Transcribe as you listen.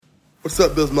What's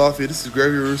up, Bills Mafia? This is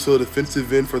Gregory Rousseau,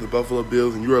 defensive end for the Buffalo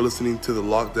Bills, and you are listening to The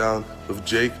Lockdown with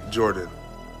Jake Jordan.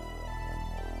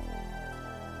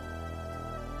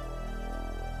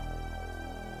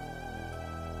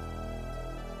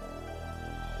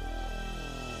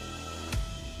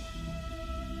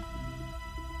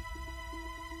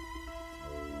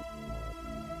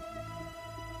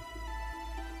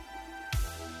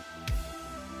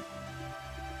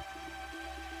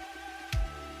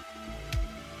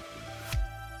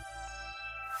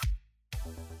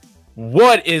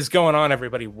 What is going on,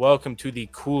 everybody? Welcome to the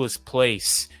coolest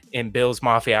place in Bills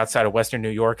Mafia outside of Western New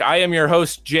York. I am your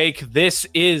host, Jake. This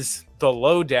is The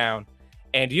Lowdown,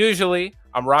 and usually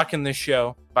I'm rocking this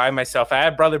show by myself. I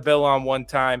had Brother Bill on one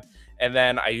time, and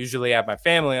then I usually have my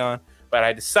family on, but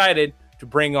I decided to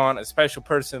bring on a special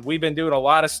person. We've been doing a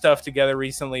lot of stuff together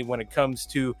recently when it comes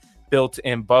to Built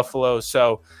in Buffalo,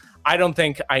 so I don't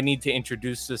think I need to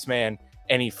introduce this man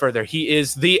any further. He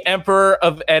is the Emperor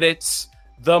of Edits,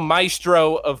 the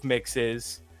maestro of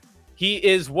mixes. He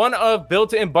is one of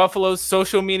Built in Buffalo's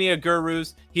social media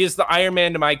gurus. He is the Iron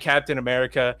Man to my Captain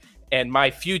America and my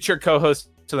future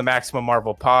co-host to the Maximum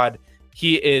Marvel pod.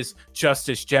 He is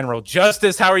Justice General.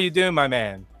 Justice, how are you doing, my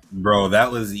man? Bro, that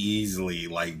was easily,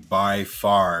 by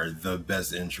far, the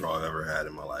best intro I've ever had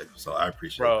in my life. So I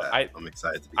appreciate that. I'm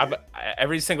excited to be here.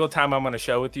 Every single time I'm on a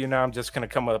show with you now, I'm just going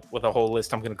to come up with a whole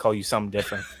list. I'm going to call you something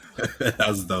different. That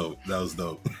was dope.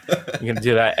 You're going to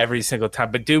do that every single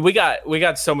time. But, dude, we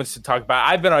got so much to talk about.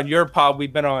 I've been on your pod.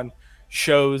 We've been on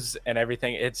shows and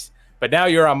everything. But now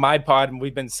you're on my pod, and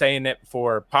we've been saying it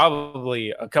for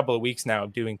probably a couple of weeks now,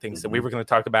 doing things that we were going to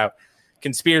talk about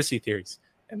conspiracy theories.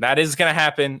 And that is going to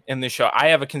happen in the show. I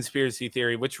have a conspiracy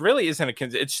theory, which really isn't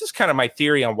it's just kind of my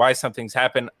theory on why something's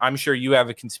happened. I'm sure you have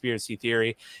a conspiracy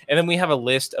theory. And then we have a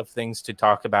list of things to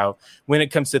talk about when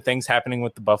it comes to things happening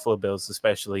with the Buffalo Bills,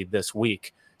 especially this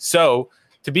week. So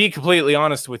to be completely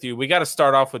honest with you, we got to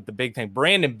start off with the big thing.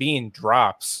 Brandon Beane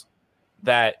drops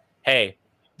that, hey,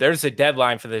 there's a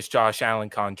deadline for this Josh Allen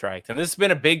contract. And this has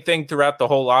been a big thing throughout the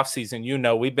whole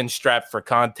offseason. We've been strapped for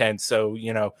content. So,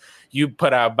 you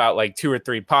put out about 2 or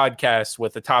 3 podcasts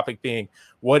with the topic being,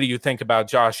 what do you think about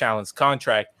Josh Allen's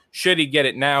contract? Should he get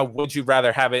it now? Would you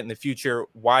rather have it in the future?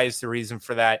 Why is the reason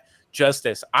for that?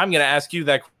 Justice, I'm going to ask you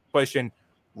that question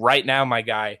right now, my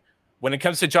guy. When it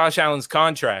comes to Josh Allen's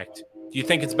contract, do you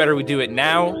think it's better we do it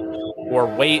now or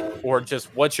wait, or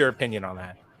just what's your opinion on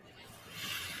that?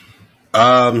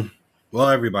 Well,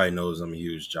 everybody knows I'm a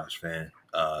huge Josh fan,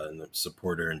 and a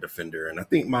supporter and defender. And I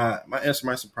think my answer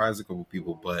might surprise a couple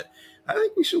people, but I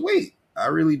think we should wait. I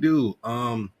really do.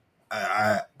 I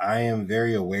am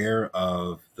very aware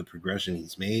of the progression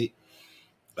he's made,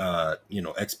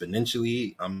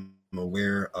 exponentially. I'm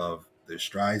aware of the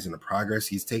strides and the progress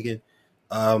he's taken.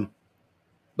 But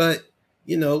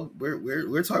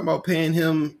we're talking about paying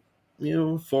him,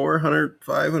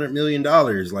 $400-500 million.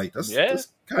 That's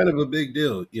kind of a big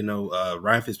deal.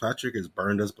 Ryan Fitzpatrick has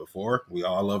burned us before. We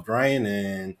all loved Ryan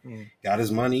and got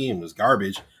his money and was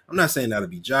garbage. I'm not saying that'll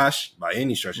be Josh by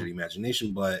any stretch of the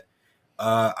imagination, but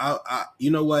you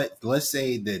know what? Let's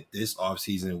say that this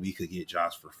offseason we could get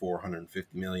Josh for $450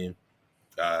 million,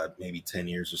 maybe 10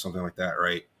 years or something like that,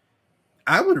 right?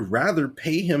 I would rather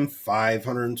pay him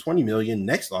 $520 million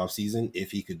next offseason if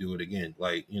he could do it again.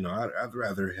 I'd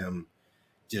rather him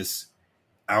just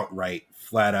outright,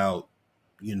 flat out,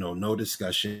 no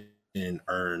discussion, and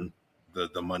earn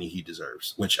the money he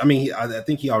deserves. Which, I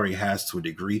think he already has to a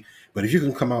degree. But if you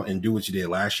can come out and do what you did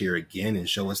last year again and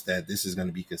show us that this is going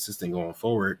to be consistent going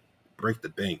forward, break the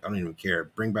bank. I don't even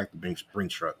care. Bring back the Brinks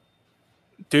truck.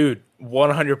 Dude,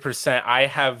 100%. I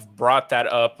have brought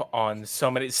that up on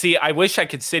so many. See, I wish I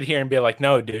could sit here and be like,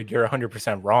 no, dude, you're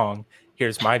 100% wrong.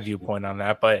 Here's my viewpoint on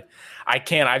that. But I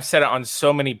can't. I've said it on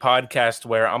so many podcasts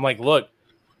where I'm like, look,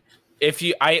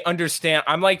 I understand,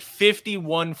 I'm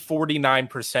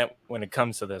 51-49% when it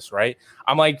comes to this, right?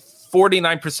 I'm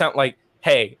 49%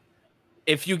 hey,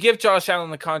 if you give Josh Allen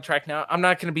the contract now, I'm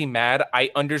not going to be mad. I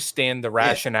understand the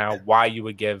rationale why you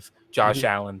would give Josh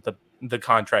Allen the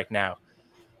contract now.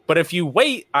 But if you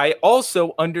wait, I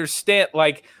also understand,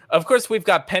 of course, we've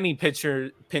got penny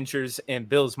pinchers in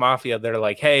Bills Mafia that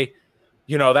are hey,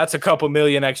 that's a couple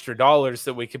million extra dollars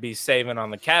that we could be saving on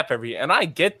the cap every year. And I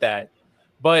get that.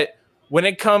 But when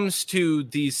it comes to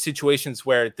these situations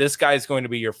where this guy is going to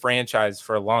be your franchise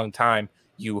for a long time,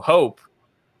 you hope.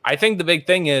 I think the big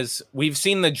thing is we've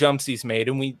seen the jumps he's made,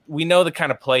 and we know the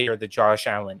kind of player that Josh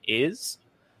Allen is,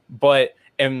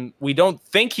 and we don't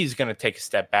think he's going to take a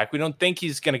step back. We don't think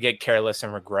he's going to get careless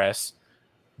and regress.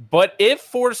 But if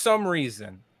for some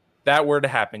reason that were to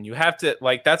happen, you have to,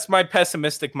 that's my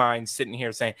pessimistic mind sitting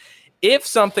here saying, if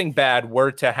something bad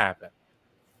were to happen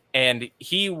and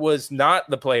he was not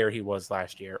the player he was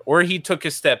last year, or he took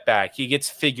a step back, he gets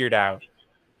figured out,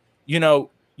 you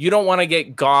don't want to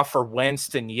get Goff or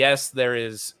Wentz. And yes, there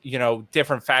is,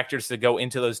 different factors that go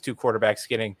into those two quarterbacks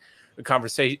getting the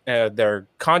conversation, their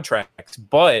contracts.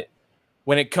 But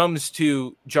when it comes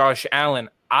to Josh Allen,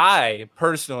 I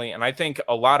personally, and I think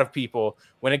a lot of people,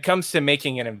 when it comes to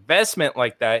making an investment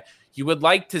like that, you would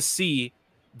like to see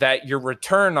that your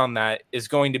return on that is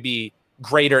going to be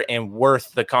greater and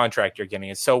worth the contract you're getting.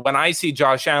 And so when I see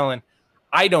Josh Allen,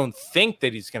 I don't think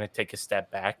that he's going to take a step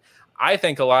back. I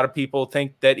think a lot of people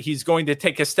think that he's going to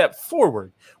take a step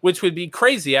forward, which would be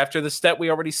crazy after the step we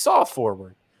already saw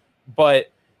forward.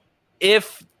 But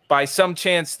if by some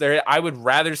chance there, I would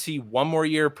rather see one more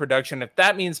year of production. If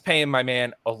that means paying my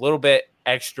man a little bit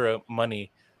extra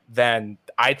money, then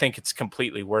I think it's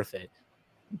completely worth it.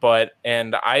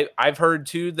 And I've heard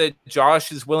too that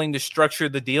Josh is willing to structure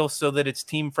the deal so that it's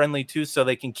team friendly too, so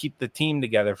they can keep the team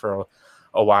together for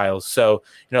a while. So,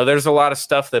 there's a lot of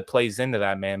stuff that plays into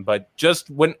that, man. But just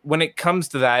when it comes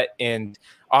to that, and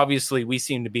obviously we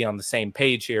seem to be on the same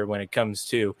page here when it comes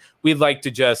to, we'd like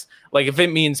to just, like, if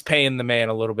it means paying the man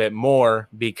a little bit more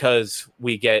because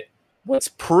we get what's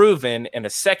proven in a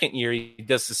second year, he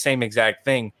does the same exact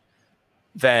thing,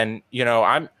 then,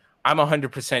 I'm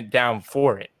 100% down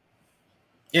for it.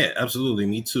 Yeah, absolutely.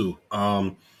 Me too.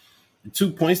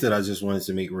 2 points that I just wanted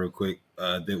to make real quick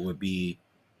that would be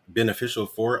beneficial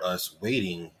for us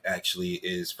waiting actually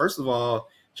is, first of all,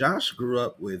 Josh grew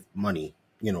up with money,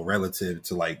 relative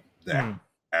to like the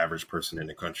average person in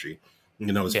the country.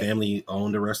 His family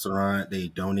owned a restaurant. They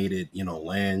donated,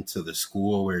 land to the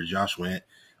school where Josh went.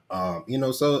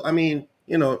 So I mean,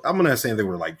 I'm not saying they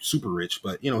were like super rich,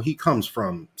 but he comes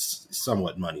from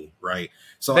somewhat money, right?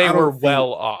 So they were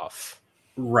well off.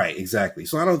 Right, exactly.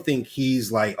 So I don't think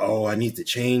he's like, oh, I need to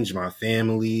change my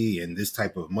family and this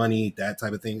type of money, that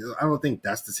type of thing. I don't think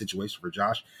that's the situation for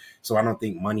Josh. So I don't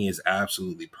think money is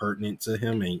absolutely pertinent to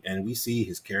him. And we see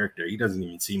his character. He doesn't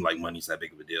even seem like money's that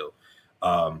big of a deal.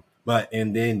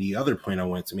 And then the other point I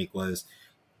wanted to make was,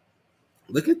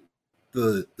 look at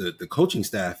the coaching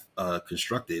staff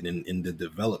constructed in the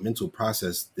developmental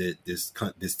process that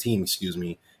this team,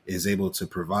 is able to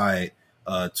provide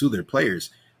to their players.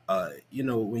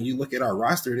 When you look at our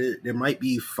roster, there might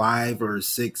be 5 or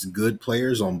 6 good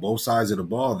players on both sides of the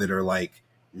ball that are like,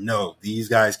 no, these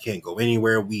guys can't go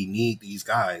anywhere. We need these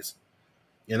guys.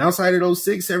 And outside of those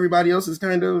 6, everybody else is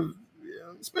kind of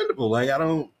expendable. Like, I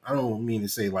don't mean to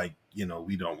say like,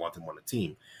 we don't want them on the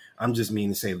team. I'm just mean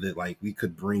to say that like we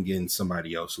could bring in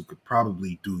somebody else who could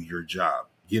probably do your job.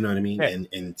 You know what I mean? Hey.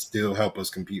 And still help us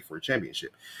compete for a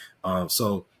championship.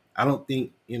 So I don't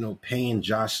think, paying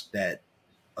Josh that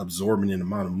absorbent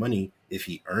amount of money, if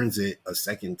he earns it a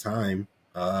second time,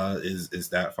 is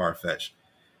that far-fetched.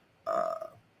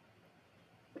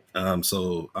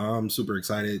 So I'm super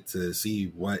excited to see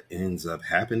what ends up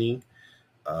happening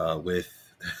with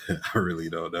I really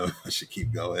don't know. I should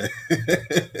keep going.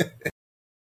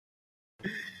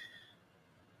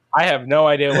 I have no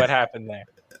idea what happened there.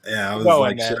 Yeah, I was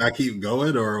like, should I keep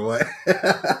going or what?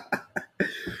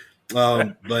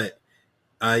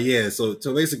 Yeah. So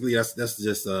basically, that's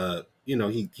just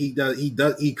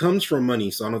he comes from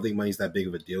money, so I don't think money's that big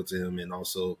of a deal to him. And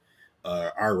also,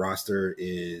 our roster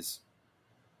is,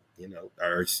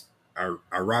 our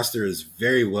roster is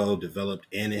very well developed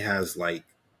and it has like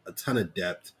a ton of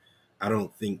depth. I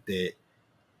don't think that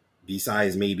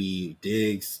besides maybe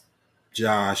Diggs,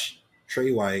 Josh,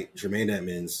 Trey White, Jermaine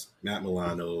Edmonds, Matt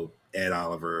Milano, Ed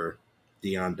Oliver,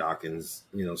 Deion Dawkins,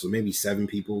 so maybe 7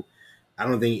 people. I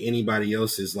don't think anybody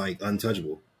else is like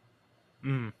untouchable.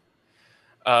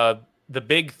 The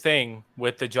big thing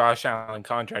with the Josh Allen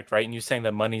contract, right? And you're saying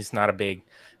that money's not a big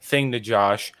thing to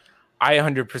Josh. I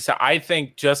 100%. I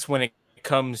think just when it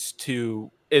comes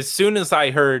to, as soon as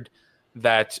I heard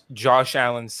that Josh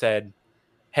Allen said,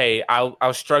 "Hey,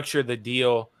 I'll structure the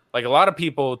deal," like a lot of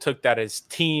people took that as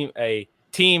a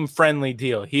team friendly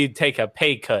deal. He'd take a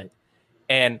pay cut,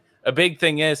 and a big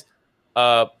thing is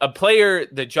a player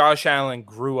that Josh Allen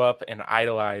grew up and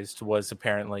idolized was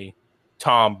apparently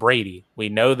Tom Brady. We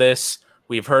know this.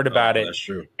 We've heard about it. That's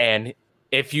true. And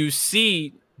if you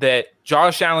see that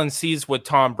Josh Allen sees what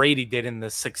Tom Brady did and the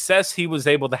success he was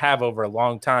able to have over a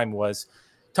long time, was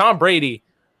Tom Brady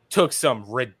took some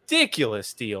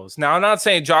ridiculous deals. Now, I'm not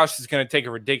saying Josh is going to take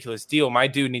a ridiculous deal. My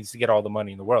dude needs to get all the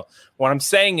money in the world. What I'm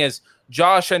saying is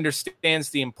Josh understands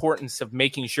the importance of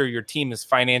making sure your team is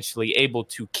financially able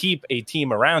to keep a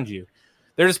team around you.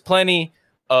 There's plenty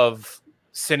of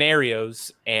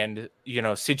scenarios and,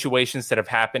 situations that have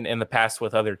happened in the past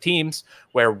with other teams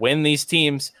where when these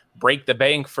teams break the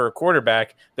bank for a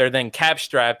quarterback, they're then cap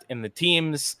strapped, and the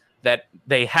teams that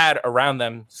they had around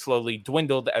them slowly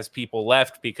dwindled as people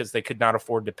left because they could not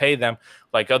afford to pay them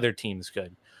like other teams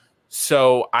could.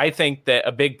 So I think that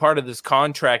a big part of this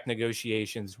contract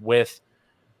negotiations with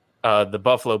the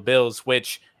Buffalo Bills,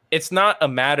 which it's not a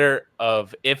matter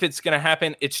of if it's going to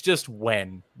happen, it's just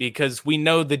when, because we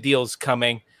know the deal's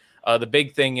coming. The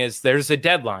big thing is there's a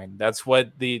deadline. That's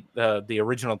what the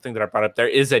original thing that I brought up. There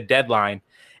is a deadline.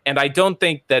 And I don't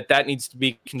think that needs to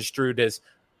be construed as,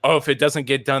 oh, if it doesn't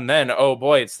get done then, oh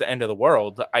boy, it's the end of the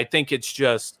world. I think it's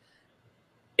just,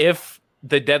 if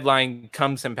the deadline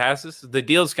comes and passes, the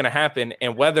deal's going to happen.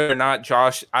 And whether or not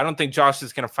I don't think Josh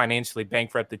is going to financially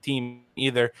bankrupt the team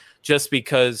either, just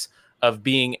because of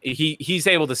being, he's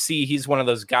able to see, he's one of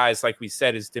those guys, like we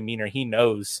said, his demeanor, he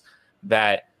knows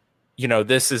that,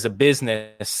 this is a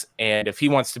business. And if he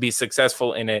wants to be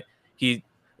successful in it,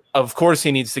 of course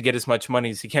he needs to get as much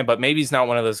money as he can, but maybe he's not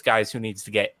one of those guys who needs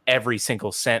to get every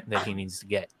single cent that he needs to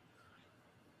get.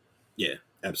 Yeah,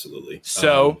 absolutely.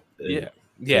 So,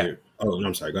 yeah. Oh,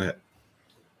 I'm sorry. Go ahead.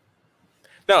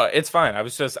 No, it's fine. I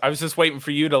was just waiting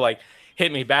for you to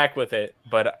hit me back with it,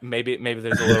 but maybe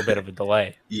there's a little bit of a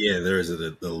delay. Yeah, there is a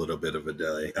little bit of a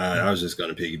delay. I was just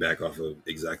going to piggyback off of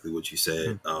exactly what you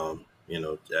said.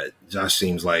 Josh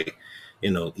seems like,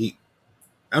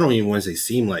 I don't even want to say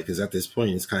seem like, because at this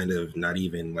point it's kind of not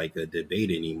even like a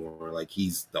debate anymore. Like,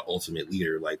 he's the ultimate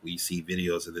leader. Like, we see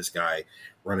videos of this guy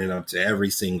running up to every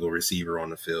single receiver on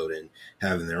the field and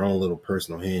having their own little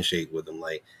personal handshake with them.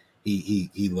 Like,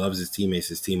 he loves his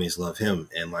teammates love him.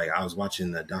 And like, I was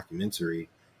watching the documentary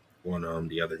one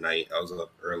the other night. I was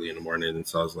up early in the morning, and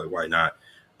so I was like, why not?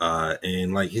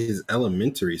 And like, his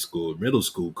elementary school, middle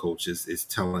school coach is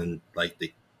telling like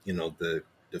the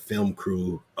film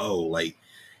crew,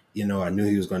 I knew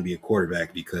he was going to be a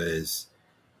quarterback because,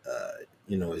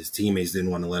 his teammates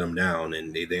didn't want to let him down,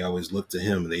 and they always looked to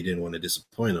him, and they didn't want to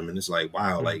disappoint him. And it's like,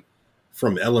 wow, like,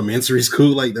 from elementary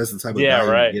school, like, that's the type of guy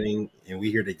we're getting, and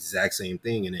we hear the exact same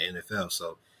thing in the NFL.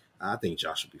 So I think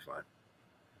Josh will be fine.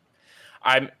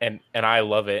 I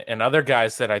love it. And other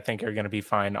guys that I think are going to be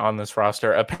fine on this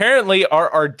roster apparently are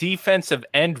our defensive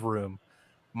end room.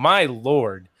 My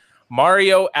Lord.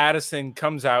 Mario Addison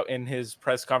comes out in his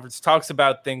press conference, talks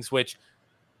about things which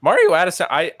Mario Addison,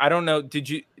 I don't know. Did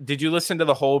you listen to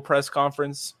the whole press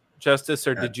conference, Justice,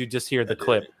 or did you just hear the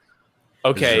clip?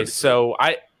 Okay. So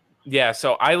I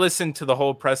listened to the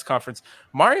whole press conference.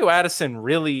 Mario Addison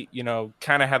really,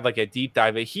 kind of had like a deep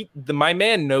dive. My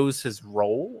man knows his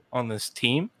role on this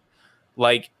team.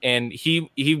 And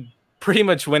he pretty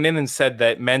much went in and said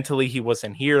that mentally he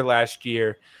wasn't here last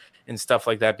year and stuff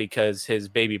like that because his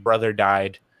baby brother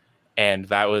died. And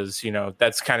that was,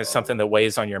 that's kind of something that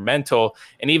weighs on your mental.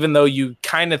 And even though you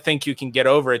kind of think you can get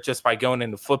over it just by going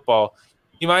into football,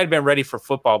 you might have been ready for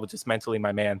football, but just mentally,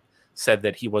 my man said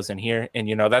that he wasn't here. And,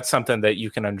 that's something that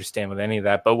you can understand with any of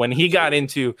that. But when he got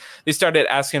they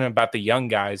started asking him about the young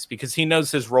guys because he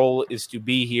knows his role is to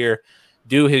be here,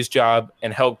 do his job,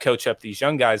 and help coach up these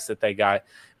young guys that they got.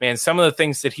 Man, some of the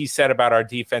things that he said about our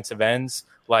defensive ends,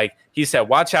 like he said,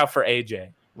 watch out for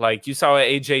AJ. Like you saw what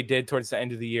AJ did towards the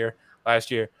end of the year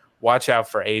last year. Watch out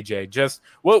for AJ. Just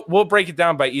we'll break it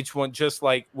down by each one. Just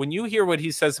like when you hear what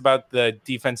he says about the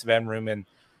defensive end room and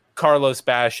Carlos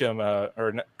Basham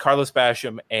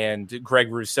and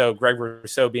Greg Rousseau. Greg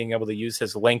Rousseau being able to use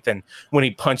his length, and when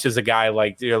he punches a guy,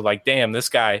 like you're like, damn,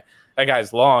 that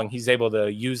guy's long. He's able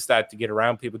to use that to get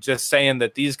around people. Just saying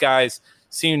that these guys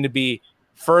seem to be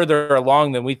further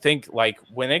along than we think. Like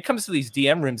when it comes to these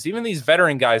DM rooms, even these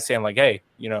veteran guys saying like, hey,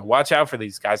 watch out for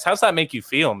these guys. How's that make you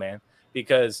feel, man?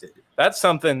 Because that's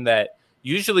something that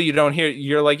usually you don't hear.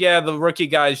 You're like, yeah, the rookie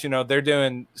guys, they're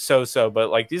doing so,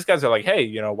 but like these guys are like,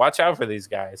 hey, watch out for these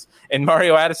guys. And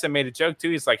Mario Addison made a joke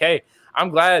too. He's like, hey, I'm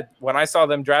glad when I saw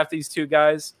them draft these two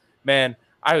guys, man,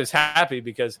 I was happy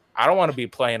because I don't want to be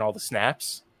playing all the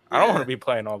snaps. I don't want to be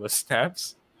playing all the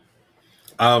snaps.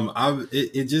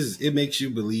 It makes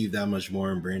you believe that much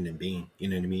more in Brandon Beane. You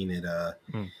know what I mean?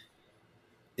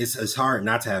 It's hard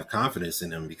not to have confidence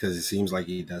in him because it seems like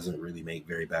he doesn't really make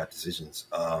very bad decisions.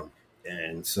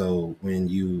 And so when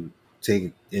you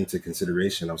take into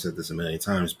consideration, I've said this a million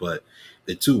times, but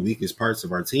the two weakest parts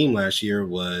of our team last year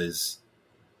was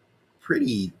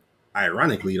pretty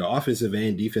ironically the offensive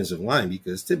and defensive line,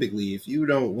 because typically if you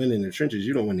don't win in the trenches,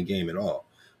 you don't win the game at all.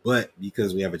 But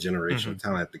because we have a generational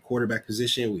talent at the quarterback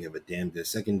position, we have a damn good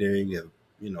secondary, we have,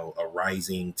 a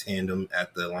rising tandem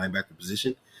at the linebacker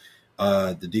position.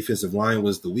 The defensive line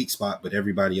was the weak spot, but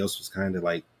everybody else was kind of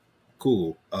like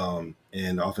cool. And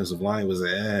the offensive line was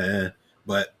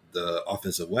but the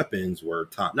offensive weapons were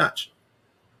top notch,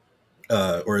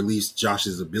 or at least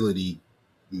Josh's ability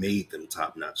made them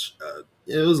top notch.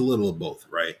 It was a little of both,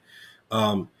 right?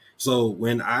 So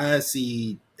when I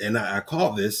see, and I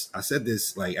called this, I said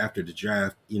this like after the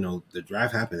draft, the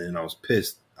draft happened and I was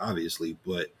pissed, obviously,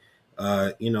 but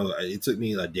it took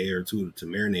me a day or two to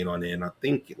marinate on it. And I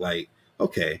think like,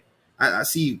 okay, I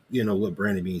see, what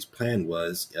Brandon Beane's plan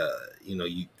was.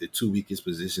 The two weakest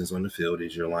positions on the field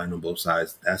is your line on both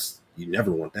sides. You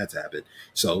never want that to happen.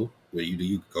 So what you do,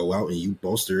 you go out and you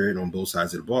bolster it on both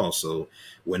sides of the ball. So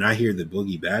when I hear that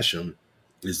Boogie Basham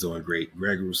is doing great,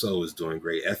 Greg Rousseau is doing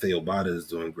great, Efe Obada is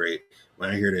doing great.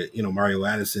 When I hear that, Mario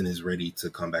Addison is ready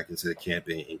to come back into the camp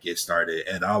and get started,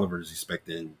 Ed Oliver is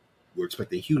we're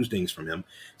expecting huge things from him.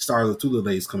 Star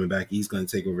Lotulelei is coming back. He's going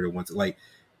to take over the one to like.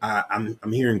 I'm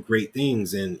hearing great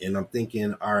things, and I'm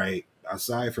thinking, all right,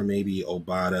 aside from maybe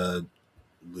Obada,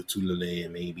 Lotulelei,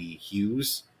 and maybe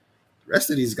Hughes, the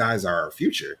rest of these guys are our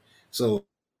future. So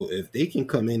if they can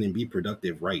come in and be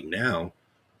productive right now,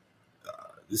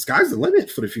 the sky's the limit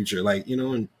for the future. Like,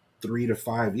 in 3 to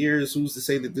 5 years, who's to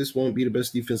say that this won't be the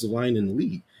best defensive line in the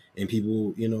league? And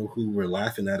people, who were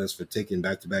laughing at us for taking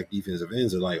back-to-back defensive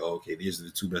ends are like, oh, okay, these are the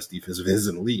two best defensive ends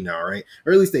in the league now, right?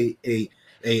 Or at least they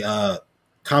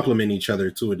complement each other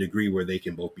to a degree where they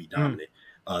can both be dominant.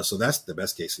 So that's the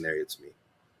best case scenario to me.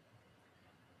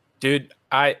 Dude,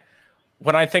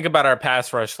 when I think about our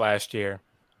pass rush last year,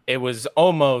 it was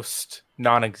almost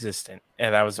non-existent.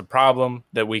 And that was a problem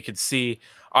that we could see.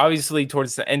 Obviously,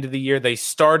 towards the end of the year, they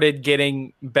started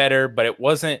getting better, but it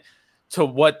wasn't to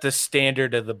what the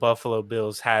standard of the Buffalo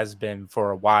Bills has been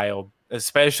for a while,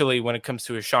 especially when it comes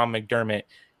to a Sean McDermott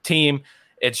team.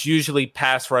 It's usually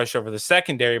pass rush over the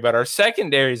secondary, but our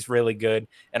secondary is really good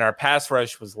and our pass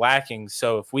rush was lacking.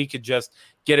 So if we could just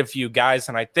get a few guys,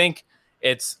 and I think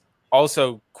it's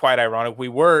also quite ironic. We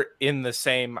were in the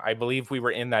same, I believe we were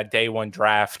in that day one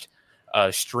draft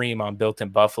stream on Built in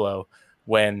Buffalo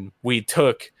when we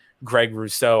took Greg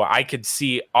Rousseau. I could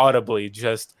see audibly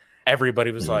just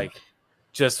everybody was like,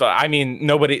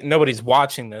 nobody's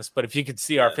watching this, but if you could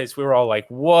see our face, we were all like,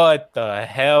 what the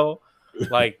hell?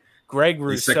 Like, Greg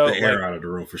Rousseau, the air out of the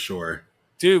room for sure,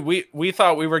 dude. We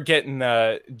thought we were getting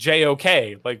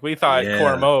JOK, like we thought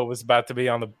Koromoa was about to be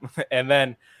on the, and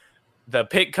then the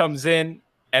pick comes in,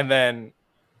 and then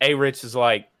A-Rich is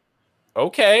like,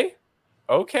 okay,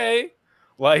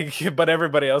 like, but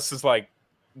everybody else is like,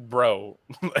 bro,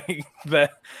 like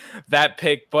that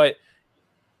pick, but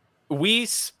we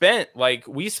spent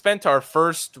our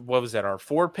first, what was it, our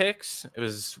 4 picks? It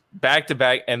was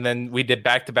back-to-back, and then we did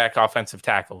back-to-back offensive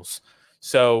tackles.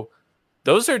 So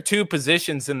those are 2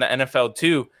 positions in the NFL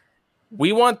too.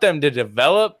 We want them to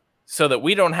develop so that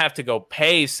we don't have to go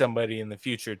pay somebody in the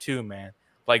future too, man.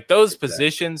 Like, those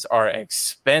positions are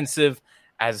expensive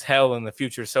as hell in the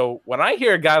future. So when I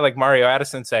hear a guy like Mario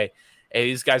Addison say, hey,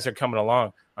 these guys are coming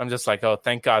along, I'm just like, oh,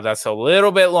 thank God that's a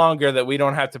little bit longer that we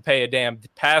don't have to pay a damn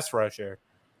pass rusher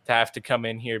to have to come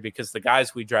in here because the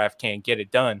guys we draft can't get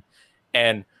it done.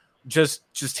 And just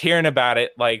hearing about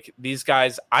it, like, these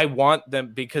guys, I want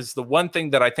them, because the one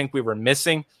thing that I think we were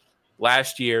missing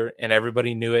last year, and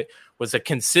everybody knew it, was a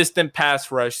consistent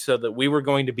pass rush so that we were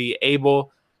going to be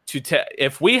able to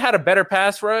if we had a better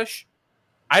pass rush,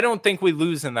 I don't think we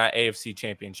lose in that AFC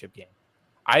Championship game.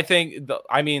 I think,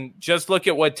 just look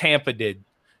at what Tampa did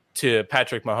to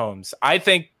Patrick Mahomes. I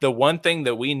think the one thing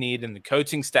that we need, and the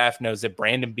coaching staff knows it,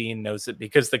 Brandon Beane knows it,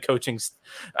 because the coaching,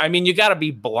 you got to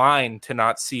be blind to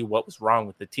not see what was wrong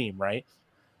with the team, right?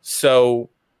 So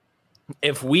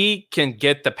if we can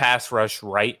get the pass rush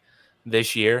right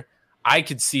this year, I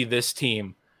could see this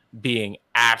team being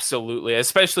absolutely,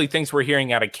 especially things we're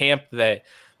hearing out of camp, that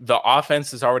the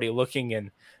offense is already looking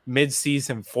in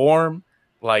mid-season form,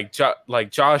 like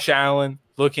Josh Allen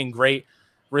looking great.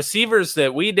 Receivers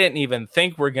that we didn't even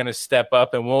think were going to step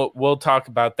up, and we'll talk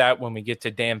about that when we get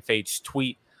to Dan Fate's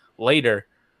tweet later.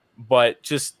 But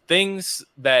just things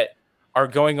that are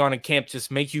going on in camp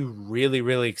just make you really,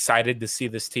 really excited to see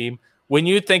this team. When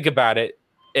you think about it,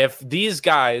 if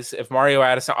Mario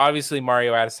Addison, obviously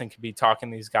Mario Addison could be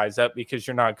talking these guys up, because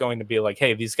you're not going to be like,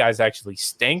 hey, these guys actually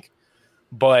stink.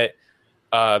 But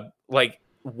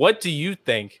what do you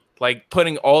think? Like,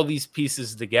 putting all these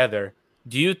pieces together,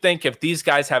 do you think if these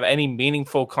guys have any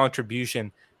meaningful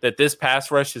contribution, that this pass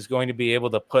rush is going to be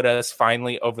able to put us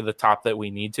finally over the top that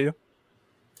we need to?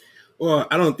 Well,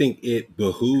 I don't think it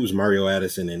behooves Mario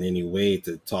Addison in any way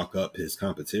to talk up his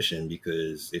competition,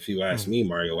 because if you ask me,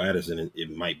 Mario Addison,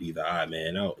 it might be the odd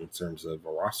man out in terms of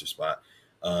a roster spot.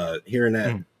 Hearing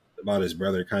that about his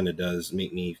brother kind of does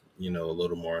make me, a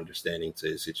little more understanding to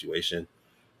his situation.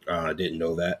 I didn't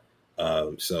know that.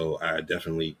 So I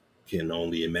definitely can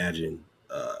only imagine,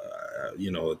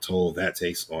 a toll that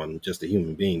takes on just a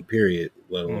human being, period,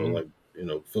 let alone like,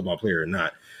 football player or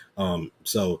not.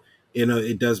 So,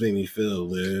 it does make me feel a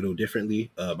little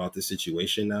differently about the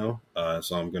situation now.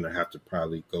 So I'm going to have to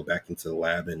probably go back into the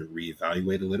lab and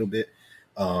reevaluate a little bit.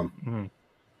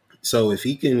 So if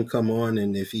he can come on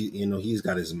and if he, he's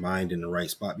got his mind in the right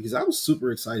spot, because I was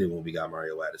super excited when we got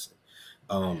Mario Addison.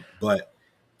 But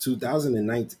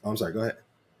 2019, I'm sorry, go ahead.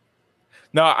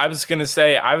 No, I was going to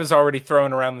say, I was already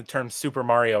throwing around the term Super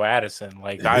Mario Addison.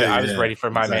 Like I was ready for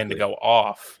my man to go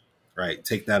off. Right.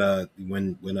 Take that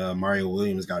when Mario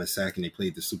Williams got a sack and they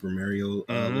played the Super Mario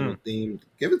little theme,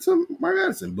 give it to Mario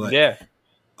Addison. But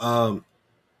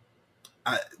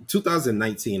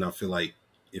 2019, I feel like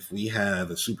if we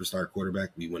have a superstar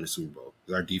quarterback, we win the Super Bowl.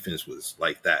 Our defense was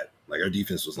like that. Like our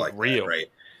defense was like real, that,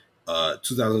 right?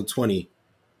 2020,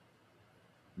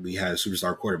 we had a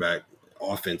superstar quarterback.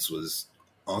 Offense was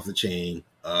off the chain,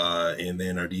 and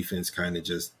then our defense kind of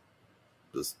just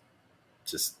was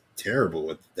just terrible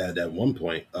at that. At one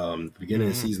point, the beginning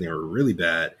of the season, they were really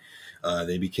bad.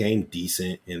 They became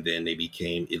decent, and then they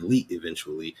became elite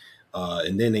eventually.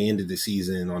 And then they ended the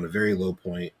season on a very low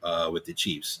point with the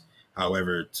Chiefs.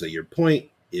 However, to your point,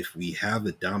 if we have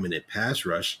a dominant pass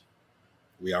rush,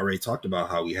 we already talked about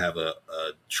how we have a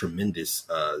tremendous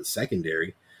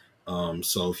secondary.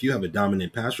 So if you have a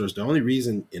dominant pass rush, the only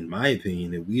reason, in my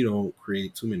opinion, that we don't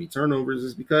create too many turnovers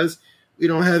is because we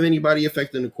don't have anybody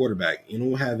affecting the quarterback. You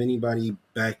don't have anybody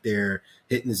back there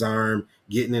hitting his arm,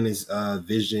 getting in his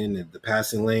vision and the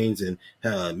passing lanes and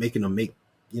making him make,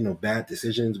 bad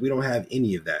decisions. We don't have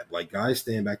any of that. Like, guys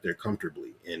stand back there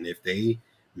comfortably. And if they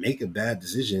make a bad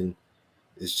decision,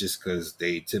 it's just because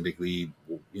they typically,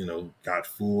 got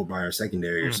fooled by our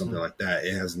secondary or something like that.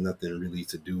 It has nothing really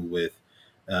to do with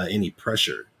any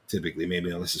pressure, typically,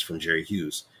 maybe unless it's from Jerry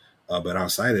Hughes. But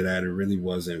outside of that, it really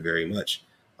wasn't very much.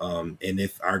 And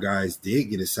if our guys did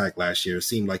get a sack last year, it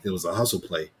seemed like it was a hustle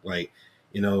play. Like,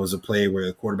 it was a play where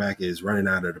the quarterback is running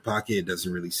out of the pocket,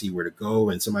 doesn't really see where to go,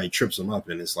 and somebody trips him up,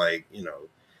 and it's like,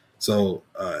 So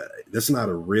that's not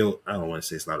a real, I don't want to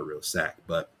say it's not a real sack,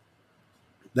 but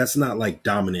that's not like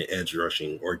dominant edge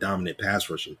rushing or dominant pass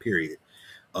rushing, period.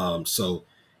 So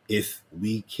if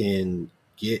we can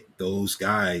get those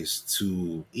guys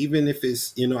to, even if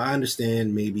it's, I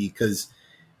understand maybe because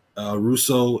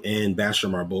Russo and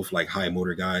Basham are both like high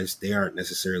motor guys. They aren't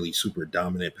necessarily super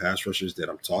dominant pass rushers that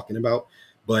I'm talking about.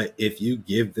 But if you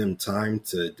give them time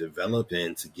to develop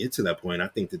and to get to that point, I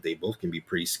think that they both can be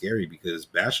pretty scary because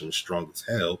Basham's strong as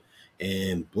hell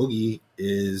and Basham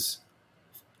is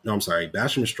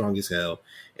strong as hell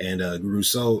and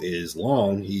Russo is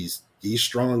long. He's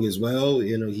strong as well.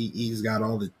 He's got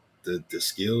all the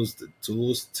skills, the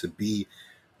tools to be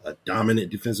a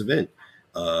dominant defensive end.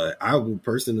 I would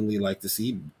personally like to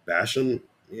see Basham,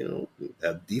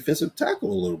 a defensive tackle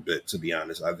a little bit, to be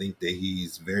honest. I think that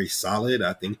he's very solid.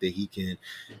 I think that he can,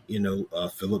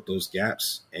 fill up those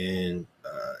gaps and,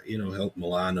 help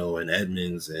Milano and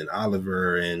Edmonds and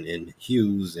Oliver and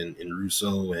Hughes and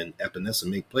Russo and Epinesa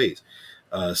make plays.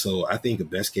 So I think a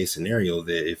best case scenario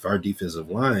that if our defensive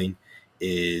line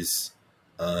is,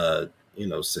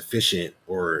 sufficient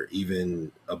or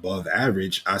even above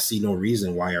average, I see no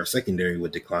reason why our secondary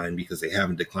would decline because they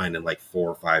haven't declined in like 4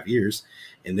 or 5 years.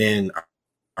 And then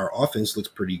our offense looks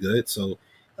pretty good. So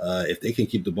if they can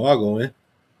keep the ball going,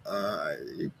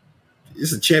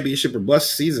 it's a championship or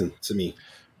bust season to me.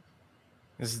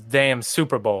 This damn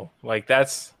Super Bowl. Like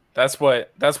that's what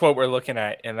we're looking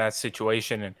at in that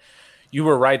situation. And you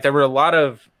were right. There were a lot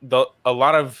of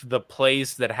the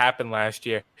plays that happened last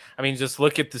year. I mean, just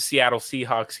look at the Seattle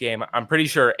Seahawks game. I'm pretty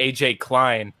sure AJ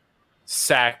Klein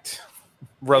sacked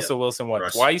Russell Wilson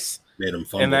twice made him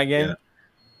fumble in that game.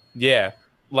 Yeah.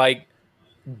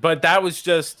 But that was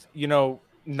just,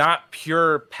 not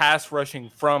pure pass rushing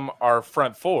from our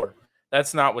front four.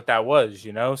 That's not what that was,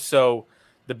 So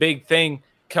the big thing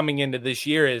coming into this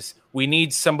year is we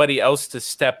need somebody else to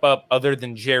step up other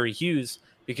than Jerry Hughes.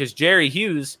 Because Jerry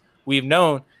Hughes, we've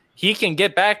known, he can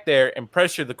get back there and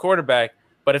pressure the quarterback.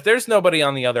 But if there's nobody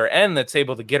on the other end that's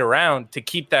able to get around to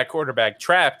keep that quarterback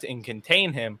trapped and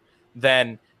contain him,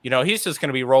 then, he's just going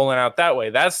to be rolling out that way.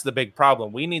 That's the big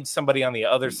problem. We need somebody on the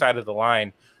other side of the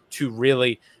line to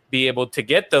really be able to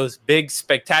get those big,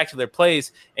 spectacular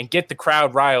plays and get the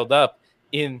crowd riled up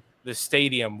in the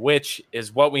stadium, which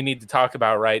is what we need to talk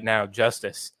about right now,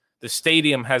 Justice. The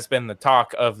stadium has been the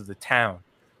talk of the town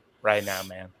right now,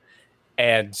 man.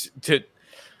 And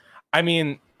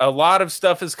a lot of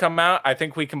stuff has come out. I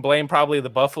think we can blame probably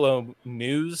the Buffalo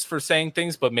News for saying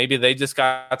things, but maybe they just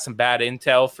got some bad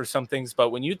intel for some things. But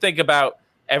when you think about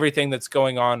everything that's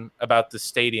going on about the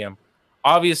stadium,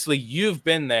 obviously you've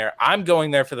been there. I'm going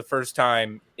there for the first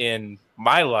time in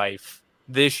my life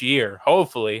this year,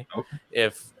 hopefully,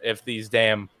 if these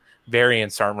damn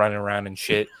variants aren't running around and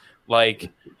shit.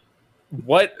 Like,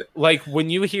 when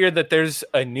you hear that there's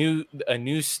a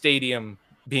new stadium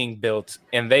being built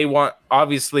and they want,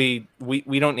 obviously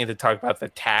we don't need to talk about the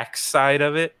tax side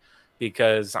of it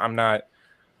because I'm not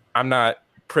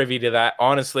privy to that.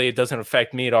 Honestly, it doesn't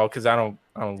affect me at all because I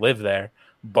don't live there.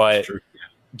 But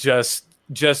just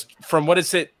from what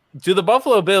is it, do the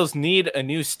Buffalo Bills need a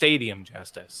new stadium,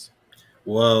 Justice?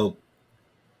 Well,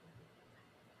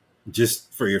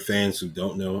 just for your fans who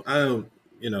don't know, I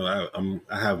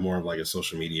have more of like a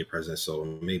social media presence,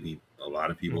 so maybe a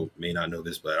lot of people may not know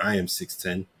this, but I am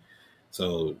 6'10",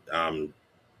 so I'm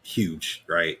huge,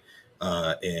 right?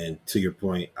 And to your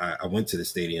point, I went to the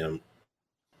stadium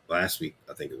last week,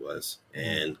 I think it was,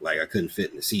 and like I couldn't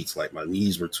fit in the seats, like my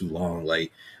knees were too long,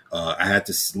 like I had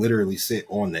to literally sit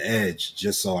on the edge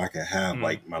just so I could have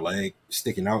like my leg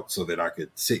sticking out so that I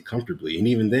could sit comfortably, and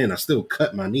even then I still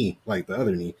cut my knee, like the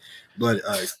other knee, but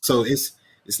so it's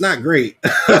not great.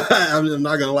 I'm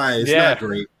not gonna lie, it's not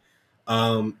great.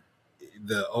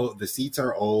 The seats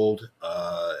are old.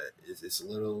 It's a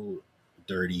little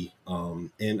dirty.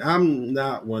 And I'm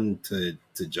not one to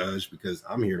judge because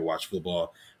I'm here to watch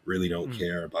football. Really don't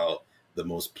care about the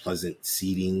most pleasant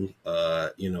seating.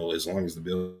 As long as the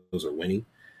Bills are winning.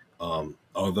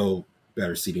 Although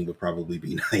better seating would probably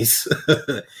be nice.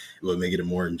 It would make it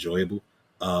more enjoyable.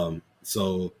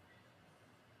 So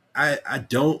I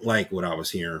don't like what I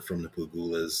was hearing from the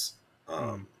Pegulas.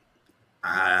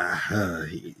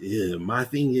 My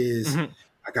thing is,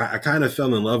 I kind of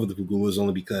fell in love with the Pegulas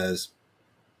only because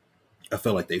I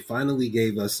felt like they finally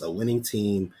gave us a winning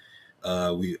team.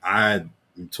 I'm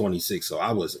 26, so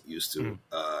I wasn't used to.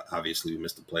 Obviously, we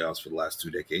missed the playoffs for the last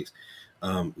 2 decades.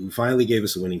 We finally gave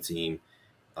us a winning team,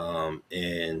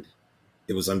 and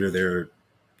it was under their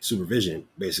supervision,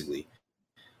 basically.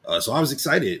 So I was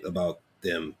excited about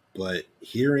them, but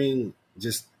hearing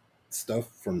just stuff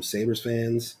from Sabres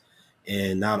fans,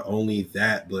 and not only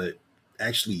that, but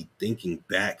actually thinking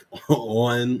back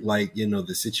on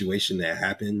the situation that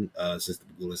happened since the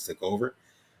Pegulas took over.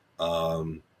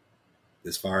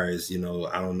 As far as,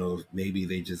 I don't know if maybe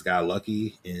they just got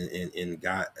lucky and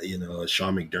got,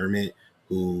 Sean McDermott,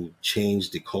 who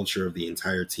changed the culture of the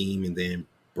entire team and then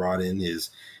brought in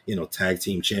his, tag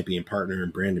team champion partner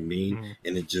and Brandon Beane.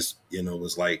 And it just,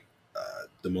 was like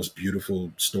the most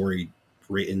beautiful story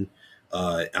written.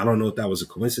 I don't know if that was a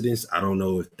coincidence. I don't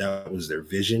know if that was their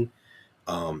vision.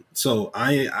 So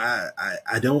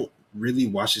I don't really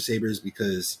watch the Sabres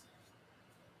because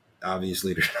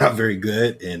obviously they're not very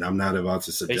good, and I'm not about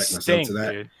to subject myself to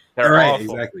that. They're right,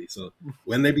 awful. Exactly. So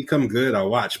when they become good, I'll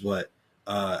watch, but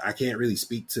I can't really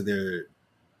speak to their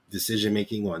decision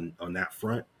making on that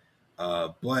front.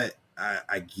 But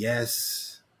I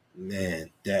guess,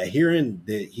 man, that hearing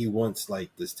that he wants like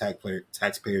this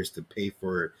taxpayers to pay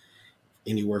for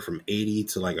anywhere from 80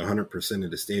 to like 100% of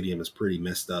the stadium is pretty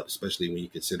messed up, especially when you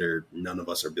consider none of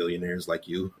us are billionaires like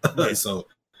you. So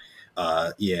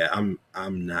I'm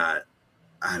not,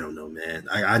 I don't know, man.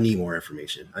 I need more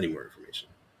information.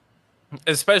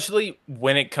 Especially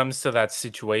when it comes to that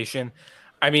situation.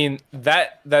 I mean,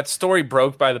 that story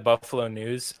broke by the Buffalo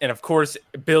News, and of course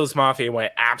Bills Mafia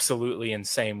went absolutely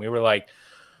insane. We were like,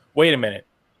 wait a minute.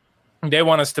 They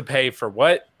want us to pay for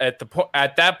what? At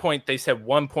that point, they said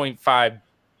 $1.5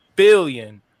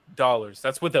 billion.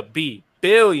 That's with a B,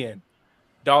 $billion.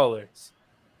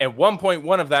 And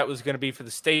 1.1 of that was going to be for the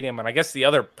stadium, and I guess the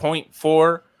other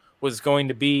 0.4 was going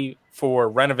to be for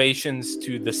renovations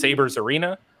to the Sabres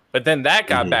arena. But then that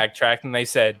got backtracked, and they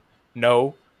said,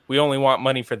 no, we only want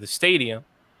money for the stadium.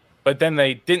 But then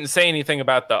they didn't say anything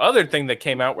about the other thing that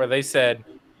came out where they said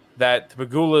that the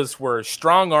Pegulas were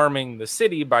strong-arming the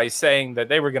city by saying that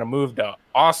they were going to move to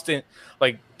Austin.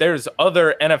 Like, there's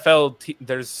other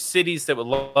there's cities that would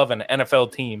love an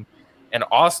NFL team, and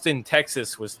Austin,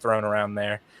 Texas was thrown around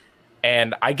there.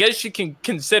 And I guess you can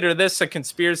consider this a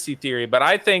conspiracy theory, but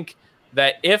I think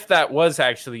that if that was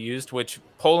actually used, which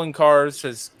Poland Cars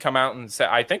has come out and said,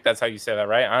 I think that's how you say that,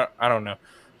 right? I don't know.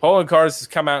 Poland Cars has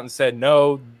come out and said,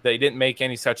 no, they didn't make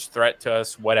any such threat to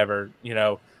us, whatever,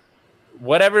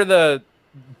 whatever the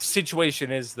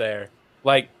situation is there.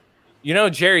 Like,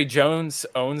 Jerry Jones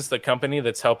owns the company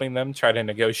that's helping them try to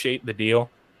negotiate the deal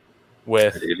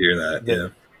with. I did hear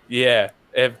that, Yeah.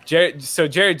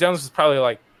 Jerry Jones was probably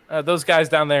like, those guys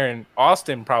down there in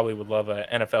Austin probably would love an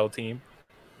NFL team.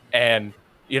 And,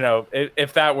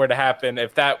 if that were to happen,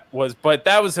 but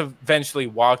that was eventually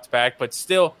walked back. But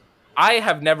still, I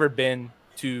have never been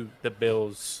to the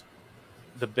Bills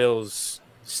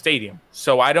stadium.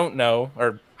 So I don't know,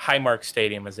 or Highmark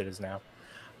Stadium as it is now.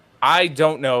 I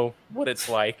don't know what it's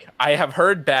like. I have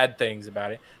heard bad things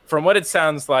about it. From what it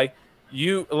sounds like,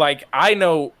 I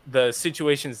know the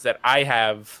situations that I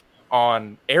have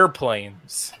on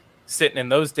airplanes sitting in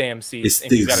those damn seats. It's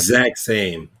the exact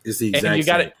same. It's the exact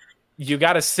same. You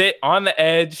got to sit on the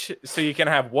edge so you can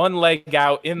have one leg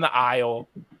out in the aisle.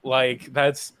 Like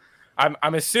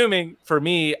I'm assuming for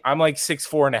me, I'm like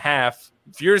 6'4.5".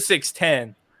 If you're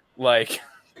 6'10", like,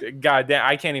 God damn,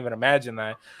 I can't even imagine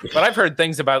that. But I've heard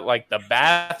things about like the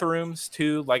bathrooms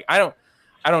too. Like, I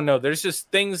don't know. There's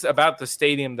just things about the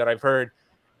stadium that I've heard.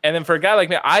 And then for a guy like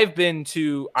me, I went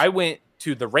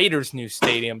to the Raiders' new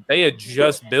stadium. They had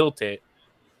just built it.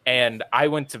 And I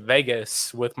went to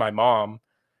Vegas with my mom.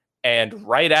 And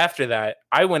right after that,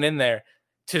 I went in there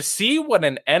to see what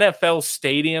an NFL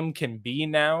stadium can be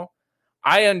now.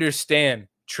 I understand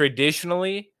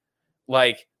traditionally,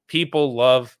 like, people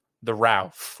love the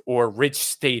Ralph or Rich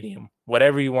Stadium,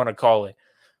 whatever you want to call it.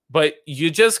 But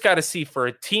you just got to see, for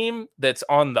a team that's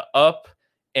on the up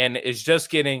and is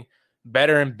just getting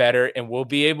better and better and will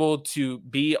be able to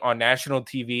be on national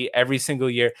TV every single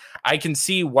year. I can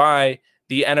see why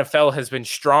the NFL has been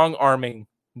strong-arming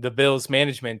the Bills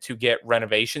management to get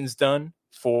renovations done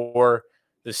for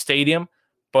the stadium.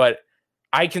 But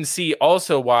I can see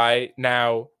also why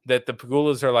now that the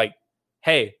Pegulas are like,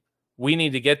 hey, we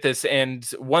need to get this. And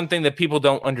one thing that people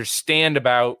don't understand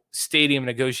about stadium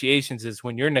negotiations is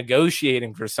when you're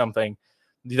negotiating for something,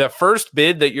 the first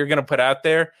bid that you're going to put out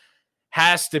there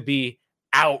has to be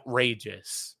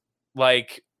outrageous.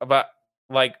 Like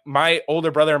my older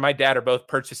brother and my dad are both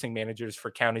purchasing managers for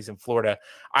counties in Florida.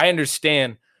 I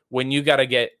understand when you got to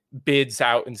get bids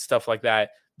out and stuff like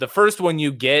that, the first one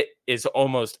you get is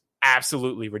almost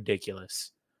absolutely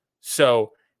ridiculous.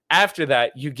 So after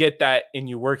that, you get that and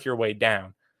you work your way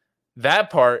down. That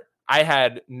part I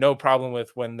had no problem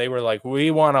with when they were like, we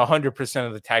want 100%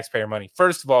 of the taxpayer money.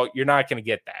 First of all, you're not going to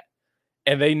get that.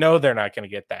 And they know they're not going to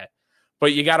get that.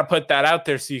 But you got to put that out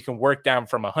there so you can work down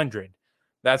from 100.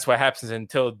 That's what happens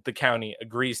until the county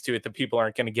agrees to it. The people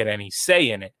aren't going to get any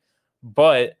say in it.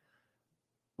 But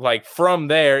like from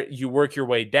there, you work your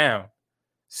way down.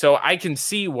 So I can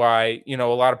see why, a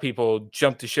lot of people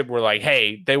jumped to ship. Were like,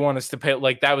 hey, they want us to pay.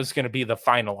 Like that was going to be the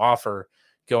final offer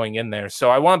going in there. So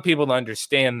I want people to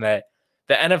understand that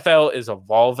the NFL is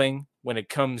evolving when it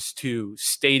comes to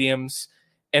stadiums.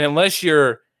 And unless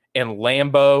you're in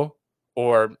Lambeau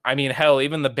or, hell,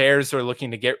 even the Bears are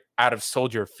looking to get out of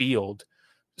Soldier Field.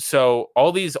 So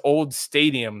all these old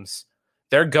stadiums,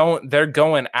 they're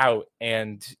going out.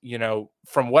 And,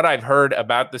 from what I've heard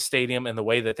about the stadium and the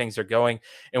way that things are going,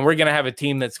 and we're going to have a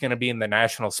team that's going to be in the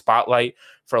national spotlight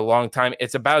for a long time.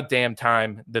 It's about damn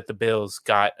time that the Bills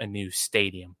got a new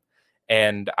stadium.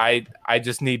 And I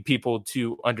just need people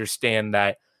to understand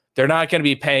that they're not going to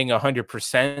be paying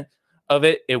 100% of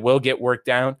it. It will get worked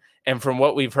down. And from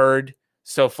what we've heard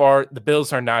so far, the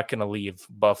Bills are not going to leave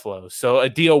Buffalo. So a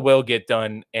deal will get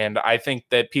done. And I think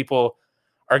that people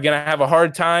are going to have a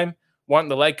hard time wanting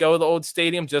to let go of the old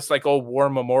stadium, just like old War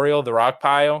Memorial, the Rock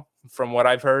Pile, from what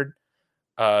I've heard.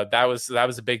 That was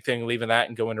a big thing, leaving that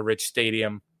and going to Rich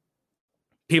Stadium.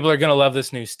 People are going to love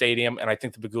this new stadium, and I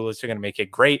think the Pegulas are going to make it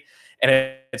great. And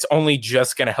it's only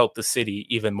just going to help the city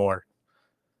even more.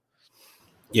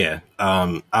 Yeah,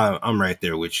 I'm right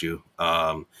there with you.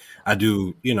 I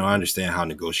do, I understand how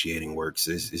negotiating works.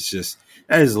 It's just,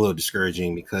 that is a little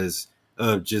discouraging because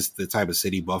of just the type of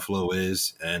city Buffalo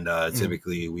is. And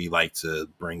typically we like to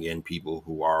bring in people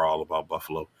who are all about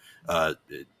Buffalo,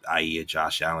 i.e. a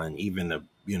Josh Allen, even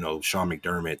Sean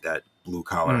McDermott, that blue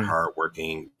collar,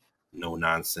 hardworking, no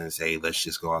nonsense. Hey, let's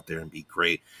just go out there and be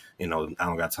great. I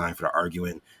don't got time for the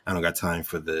arguing. I don't got time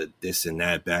for the this and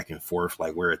that back and forth.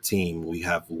 Like, we're a team. We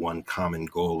have one common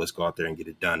goal. Let's go out there and get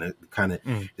it done. It kind of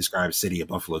describes city of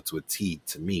Buffalo to a T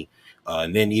to me.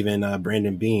 And then even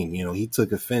Brandon Beane, he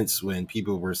took offense when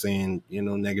people were saying,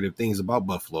 negative things about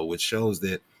Buffalo, which shows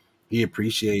that he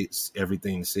appreciates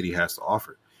everything the city has to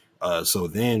offer. So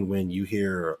then when you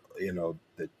hear,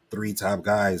 the three top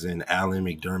guys and Allen,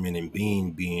 McDermott, and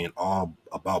Beane being all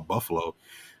about Buffalo,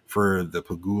 for the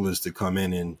Pegulas to come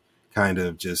in and kind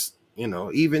of just,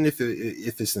 even if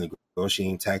it's a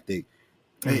negotiating tactic,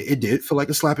 it did feel like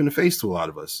a slap in the face to a lot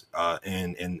of us.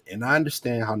 And I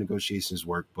understand how negotiations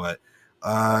work, but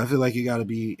I feel like you got to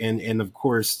be, and of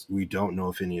course, we don't know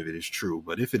if any of it is true,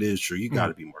 but if it is true, you got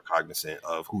to be more cognizant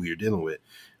of who you're dealing with.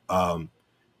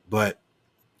 But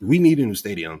we need a new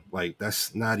stadium. Like,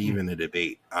 that's not even a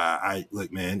debate. I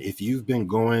look, man, if you've been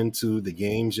going to the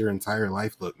games your entire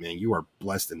life, look, man, you are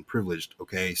blessed and privileged.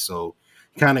 Okay. So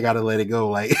you kind of got to let it go.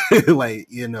 Like,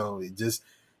 just,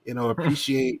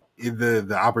 appreciate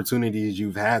the opportunities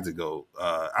you've had to go.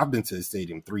 I've been to the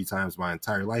stadium 3 times my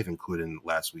entire life, including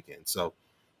last weekend. So,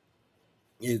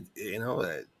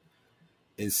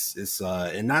 it's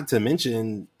and not to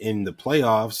mention in the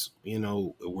playoffs,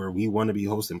 where we want to be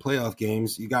hosting playoff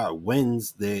games, you got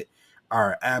wins that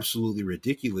are absolutely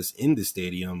ridiculous in the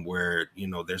stadium where,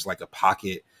 there's like a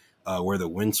pocket where the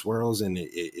wind swirls and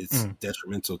it's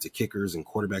detrimental to kickers and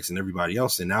quarterbacks and everybody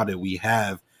else. And now that we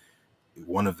have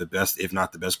one of the best, if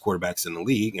not the best quarterbacks in the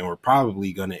league, and we're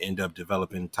probably going to end up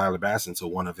developing Tyler Bass into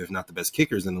one of, if not the best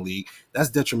kickers in the league, that's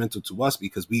detrimental to us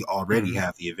because we already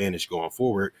have the advantage going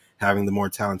forward, having the more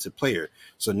talented player.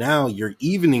 So now you're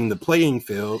evening the playing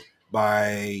field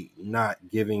by not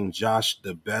giving Josh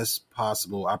the best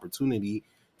possible opportunity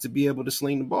to be able to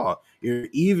sling the ball. You're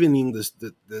evening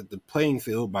the playing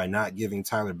field by not giving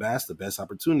Tyler Bass the best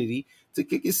opportunity to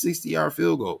kick his 60-yard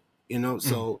field goal.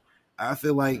 So I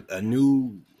feel like a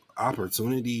new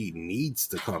opportunity needs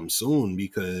to come soon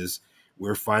because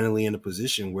we're finally in a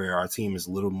position where our team is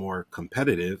a little more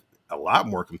competitive, a lot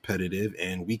more competitive,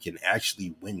 and we can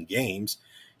actually win games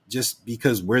just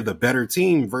because we're the better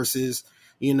team versus,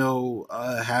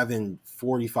 having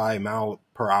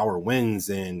 45-mile-per-hour winds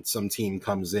and some team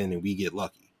comes in and we get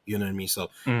lucky. You know what I mean?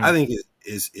 So I think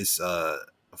it's a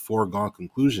foregone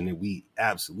conclusion that we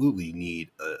absolutely need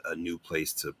a new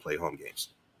place to play home games.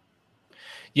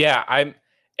 Yeah,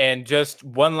 and just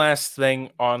one last thing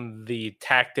on the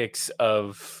tactics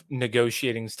of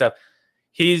negotiating stuff.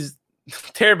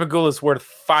 Terry Pegula is worth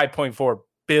 $5.4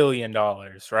 billion,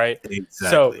 right?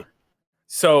 Exactly.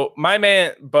 So my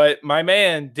man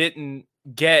didn't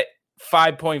get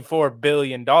 $5.4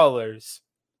 billion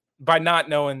by not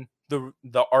knowing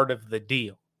the art of the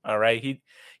deal. All right.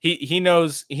 He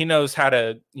knows how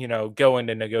to, go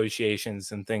into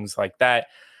negotiations and things like that.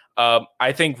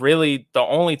 I think really the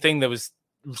only thing that was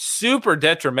super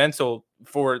detrimental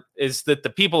is that the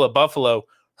people of Buffalo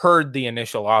heard the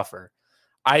initial offer.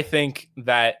 I think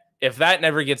that if that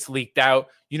never gets leaked out,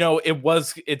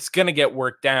 it's going to get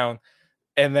worked down.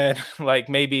 And then like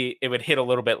maybe it would hit a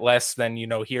little bit less than,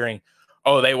 hearing,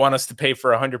 oh, they want us to pay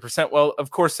for 100%. Well,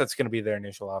 of course that's going to be their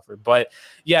initial offer. But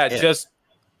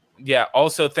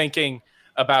also thinking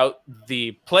about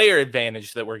the player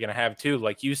advantage that we're going to have too,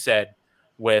 like you said,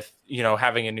 with,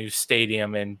 having a new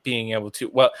stadium and being able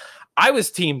to, I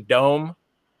was team dome.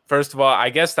 First of all, I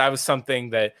guess that was something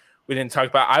that we didn't talk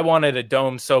about. I wanted a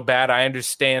dome so bad. I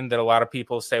understand that a lot of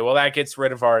people say, well, that gets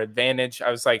rid of our advantage.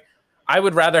 I was like, I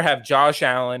would rather have Josh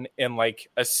Allen in like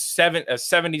a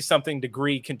 70 something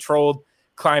degree controlled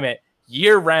climate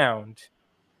year round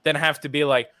than have to be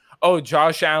like, oh,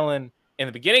 Josh Allen in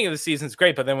the beginning of the season is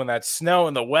great. But then when that snow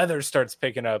and the weather starts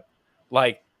picking up,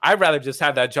 like, I'd rather just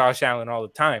have that Josh Allen all the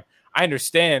time. I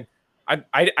understand.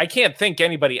 I can't think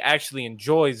anybody actually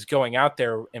enjoys going out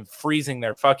there and freezing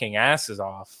their fucking asses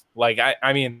off. Like,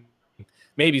 I mean,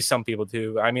 maybe some people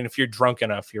do. I mean, if you're drunk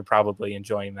enough, you're probably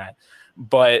enjoying that.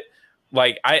 But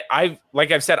like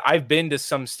I've said, I've been to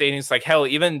some stadiums, like hell,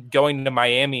 even going to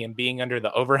Miami and being under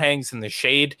the overhangs and the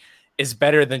shade is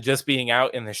better than just being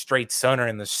out in the straight sun or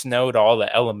in the snow to all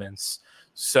the elements.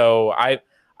 So I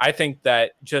think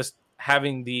that just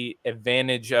having the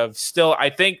advantage of still, I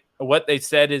think what they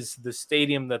said is the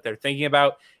stadium that they're thinking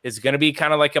about is going to be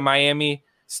kind of like a Miami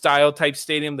style type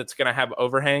stadium that's going to have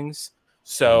overhangs.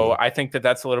 So I think that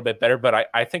that's a little bit better, but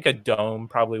I think a dome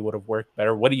probably would have worked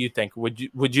better. What do you think?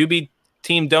 Would you be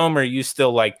team dome, or are you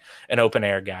still like an open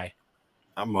air guy?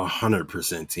 I'm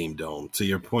 100% team dome. To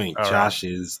your point, all Josh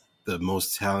right. is the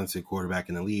most talented quarterback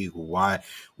in the league. Why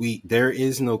there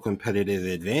is no competitive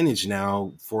advantage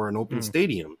now for an open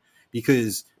stadium,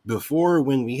 because before,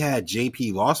 when we had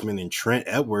JP Lossman and Trent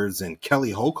Edwards and Kelly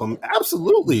Holcomb,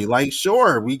 absolutely, like,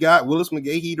 sure, we got Willis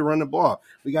McGahee to run the ball,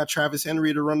 we got Travis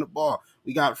Henry to run the ball,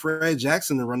 we got Fred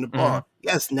Jackson to run the ball.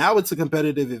 Yes, now it's a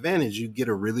competitive advantage. You get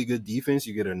a really good defense,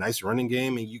 you get a nice running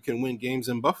game, and you can win games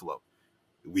in Buffalo.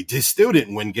 We still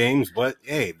didn't win games, but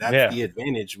hey, that's the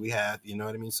advantage we have. You know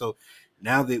what I mean? So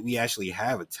now that we actually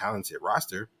have a talented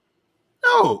roster,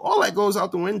 no, all that goes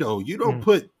out the window. You don't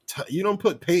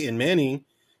put Peyton Manning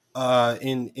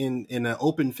in an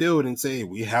open field and say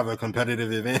we have a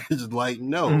competitive advantage. Like,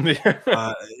 no,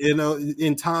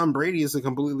 and Tom Brady is a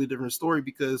completely different story,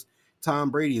 because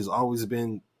Tom Brady has always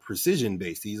been precision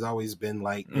based. He's always been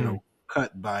like, you know,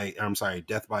 death by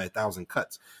 1,000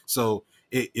 cuts. So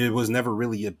it was never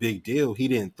really a big deal. He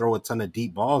didn't throw a ton of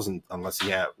deep balls unless he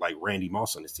had like Randy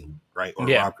Moss on his team, right? Or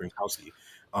Rob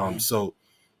Gronkowski. So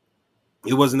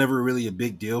it was never really a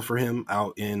big deal for him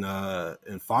out in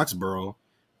Foxborough.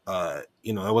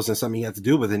 You know, it wasn't something he had to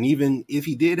deal with. And even if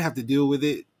he did have to deal with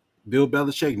it, Bill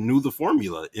Belichick knew the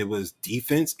formula. It was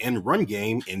defense and run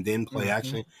game, and then play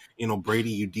action. You know,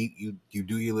 Brady, you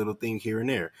do your little thing here and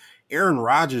there. Aaron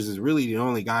Rodgers is really the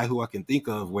only guy who I can think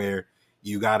of where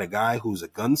you got a guy who's a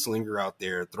gunslinger out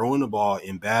there throwing the ball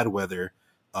in bad weather.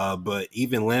 But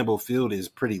even Lambeau Field is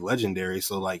pretty legendary,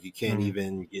 so like you can't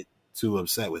even get too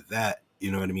upset with that.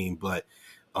 You know what I mean? But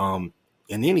in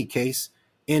any case,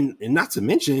 and not to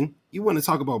mention, you want to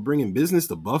talk about bringing business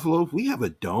to Buffalo? We have a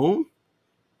dome.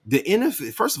 The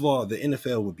NFL, first of all, the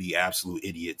NFL would be absolute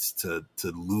idiots to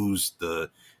lose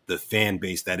the fan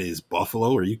base that is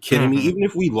Buffalo. Are you kidding me? Even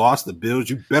if we lost the Bills,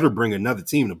 you better bring another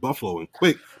team to Buffalo and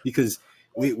quick, because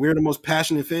we're the most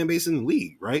passionate fan base in the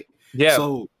league, right? Yeah.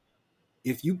 So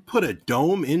if you put a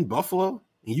dome in Buffalo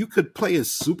and you could play a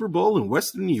Super Bowl in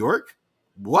Western New York,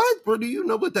 what? Bro, do you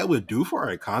know what that would do for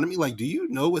our economy? Like, do you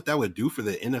know what that would do for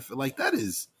the NFL? Like, that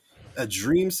is a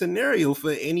dream scenario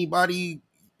for anybody.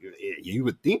 You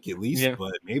would think, at least,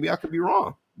 but maybe I could be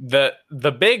wrong.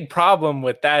 The big problem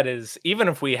with that is, even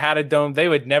if we had a dome, they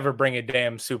would never bring a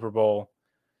damn Super Bowl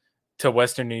to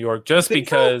Western New York just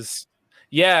because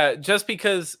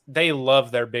they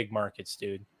love their big markets,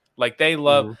 dude. Like, they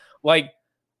love like,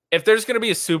 if there's going to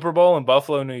be a Super Bowl in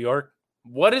Buffalo, New York,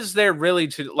 what is there really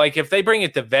to, like, if they bring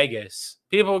it to Vegas,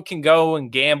 people can go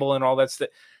and gamble and all that stuff.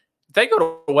 If they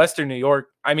go to Western New York,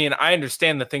 I mean, I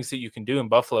understand the things that you can do in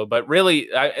Buffalo, but really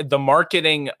the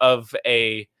marketing of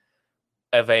a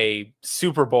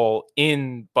Super Bowl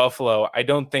in Buffalo, I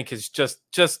don't think is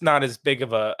just not as big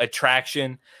of a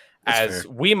attraction as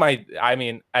we might,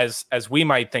 as we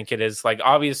might think it is. Like,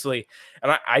 obviously,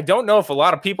 and I don't know if a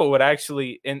lot of people would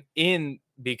actually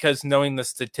because knowing the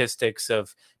statistics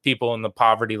of people in the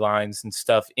poverty lines and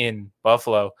stuff in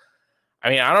Buffalo,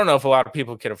 I mean, I don't know if a lot of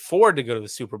people could afford to go to the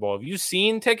Super Bowl. Have you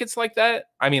seen tickets like that?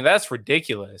 I mean, that's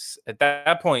ridiculous. At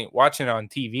that point, watching it on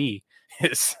TV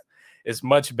is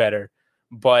much better.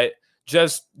 But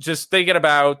just thinking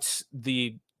about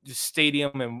the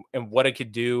stadium and what it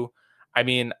could do, I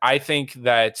mean, I think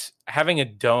that having a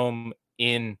dome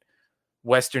in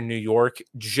Western New York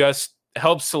just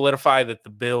helps solidify that the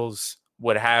Bills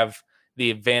would have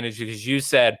the advantage, because you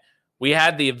said we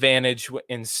had the advantage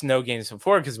in snow games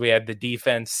before because we had the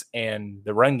defense and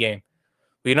the run game.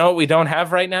 But you know what we don't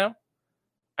have right now?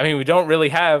 I mean, we don't really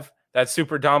have that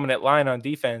super dominant line on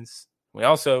defense. We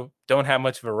also don't have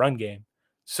much of a run game.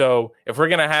 So if we're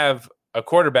going to have a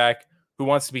quarterback who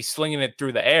wants to be slinging it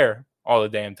through the air all the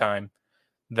damn time,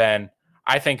 then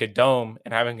I think a dome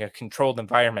and having a controlled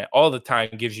environment all the time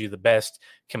gives you the best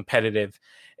competitive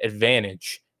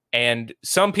advantage. And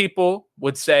some people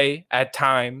would say at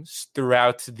times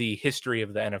throughout the history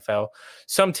of the NFL,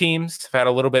 some teams have had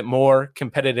a little bit more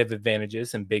competitive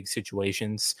advantages in big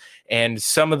situations. And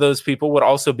some of those people would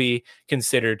also be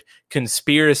considered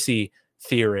conspiracy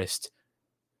theorists.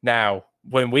 Now,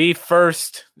 when we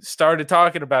first started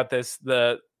talking about this,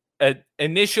 the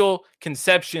initial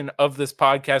conception of this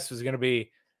podcast was going to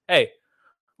be, hey,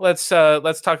 let's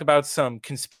talk about some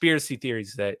conspiracy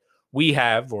theories that we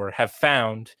have or have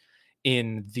found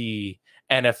in the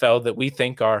NFL that we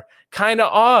think are kind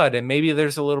of odd, and maybe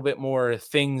there's a little bit more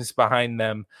things behind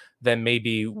them than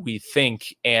maybe we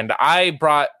think. And I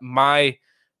brought my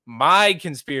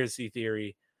conspiracy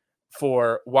theory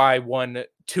for why one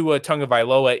Tua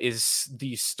Tagovailoa is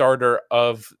the starter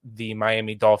of the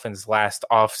Miami Dolphins last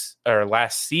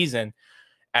season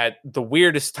at the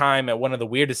weirdest time, at one of the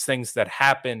weirdest things that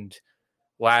happened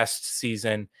last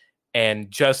season.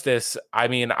 And Justice, I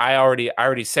mean, I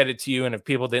already said it to you, and if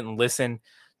people didn't listen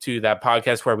to that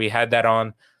podcast where we had that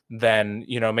on, then,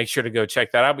 you know, make sure to go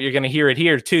check that out. But you're going to hear it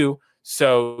here too.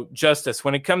 So, Justice,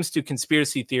 when it comes to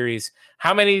conspiracy theories,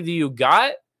 how many do you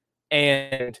got?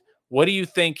 And what do you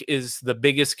think is the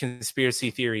biggest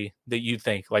conspiracy theory that you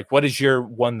think? Like, what is your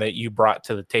one that you brought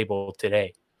to the table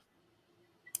today?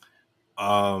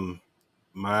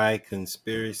 My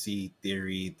conspiracy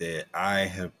theory that I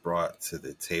have brought to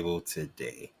the table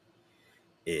today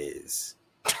is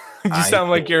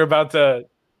like you're about to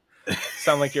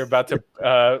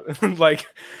like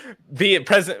be at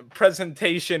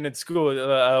presentation at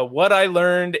school. What I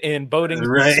learned in Bowdoin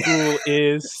School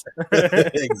is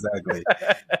exactly.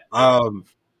 Oh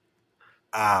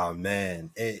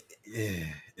man,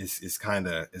 it's kind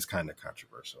of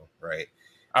controversial, right?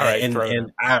 All right,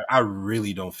 and I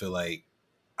really don't feel like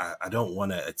I don't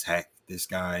want to attack this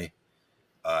guy.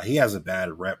 He has a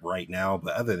bad rep right now,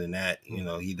 but other than that, you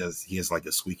know, he has like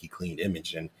a squeaky clean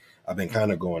image, and I've been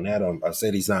kind of going at him. I've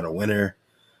said he's not a winner.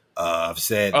 I've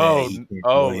said that he can't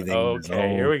do anything on his own.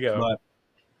 Here we go. But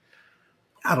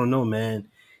I don't know, man.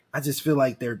 I just feel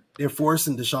like they're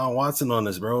forcing Deshaun Watson on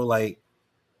us, bro. Like,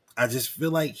 I just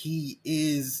feel like he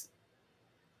is.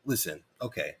 Listen,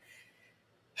 okay.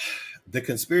 The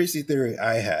conspiracy theory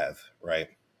I have, right,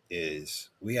 is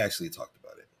we actually talked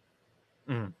about it.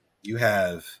 Mm. You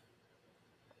have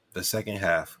the second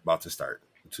half about to start,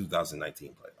 2019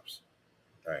 playoffs.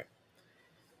 All right.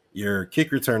 Your kick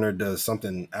returner does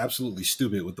something absolutely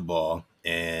stupid with the ball,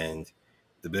 and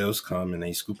the Bills come and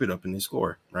they scoop it up and they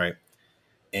score, right?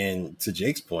 And to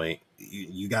Jake's point,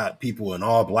 you got people in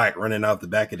all black running out the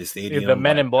back of the stadium. The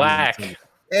men in black.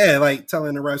 Yeah, like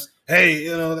telling the refs, hey,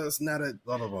 you know, that's not a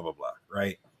blah, blah, blah, blah, blah,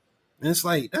 right? And it's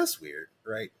like, that's weird,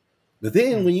 right? But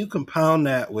then when you compound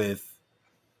that with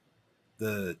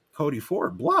the Cody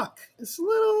Ford block, it's a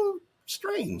little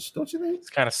strange, don't you think? It's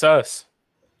kind of sus.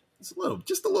 It's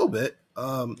just a little bit.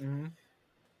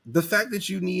 The fact that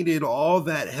you needed all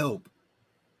that help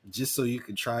just so you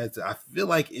could try to, I feel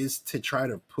like, is to try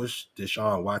to push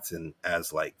Deshaun Watson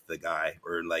as like the guy,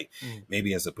 or like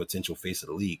maybe as a potential face of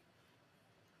the league.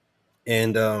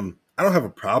 And I don't have a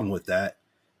problem with that.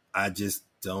 I just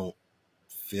don't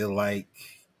feel like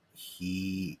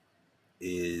he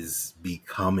is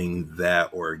becoming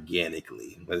that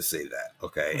organically. Let's say that.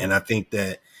 Okay. And I think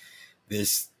that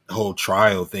this whole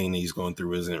trial thing that he's going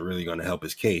through isn't really going to help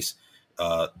his case.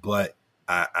 But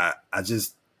I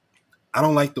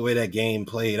don't like the way that game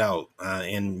played out.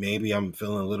 And maybe I'm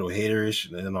feeling a little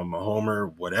haterish and I'm a homer,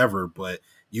 whatever, but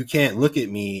you can't look at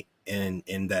me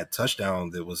in that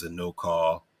touchdown that was a no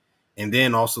call, and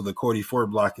then also the Cody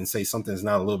Ford block, and say something's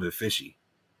not a little bit fishy.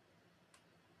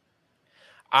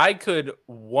 I could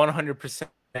 100%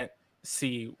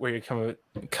 see where you're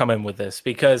coming with this,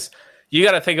 because you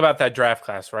got to think about that draft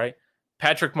class, right?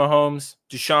 Patrick Mahomes,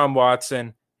 Deshaun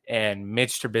Watson, and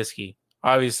Mitch Trubisky.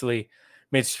 Obviously,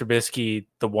 Mitch Trubisky,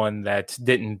 the one that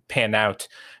didn't pan out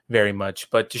very much,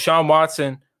 but Deshaun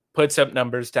Watson puts up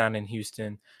numbers down in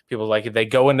Houston. People like it. They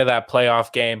go into that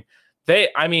playoff game.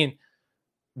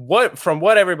 From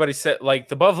what everybody said, like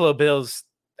the Buffalo Bills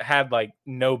had like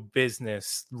no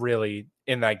business really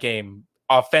in that game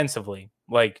offensively,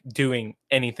 like doing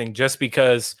anything, just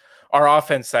because our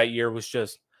offense that year was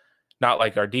just not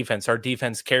like our defense. Our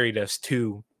defense carried us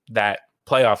to that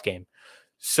playoff game.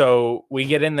 So we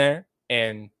get in there,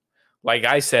 and like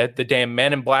I said, the damn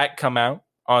men in black come out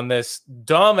on this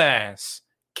dumbass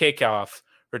kickoff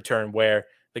return where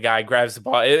the guy grabs the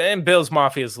ball, and Bills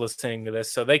Mafia is listening to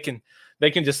this, so they can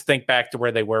just think back to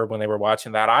where they were when they were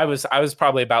watching that. I was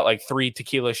probably about like 3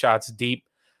 tequila shots deep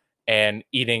and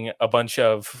eating a bunch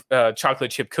of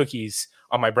chocolate chip cookies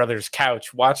on my brother's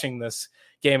couch watching this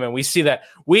game, and we see that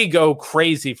we go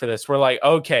crazy for this. We're like,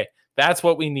 okay, that's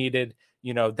what we needed.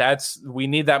 You know, we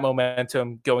need that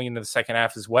momentum going into the second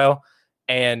half as well.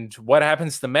 And what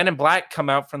happens? The men in black come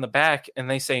out from the back and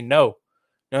they say, no.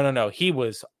 He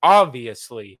was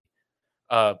obviously,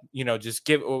 just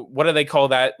what do they call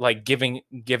that? Like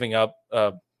giving up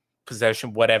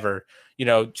possession, whatever,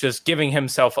 just giving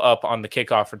himself up on the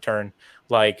kickoff return.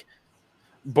 Like,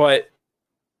 but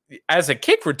as a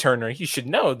kick returner, he should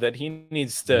know that he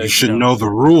needs to. You should know the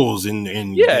rules, and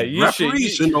yeah,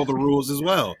 referees should know the rules as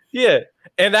well. Yeah,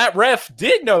 and that ref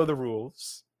did know the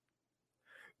rules.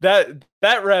 That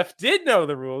ref did know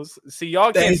the rules. See,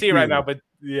 y'all can't see it right now, but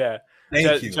yeah.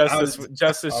 Thank you. Justice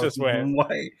just went.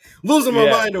 Losing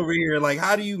my mind over here. Like,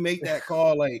 how do you make that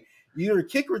call? Like, you're a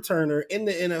kick returner in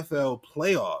the NFL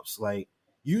playoffs. Like,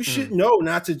 you should know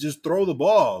not to just throw the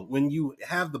ball when you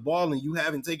have the ball and you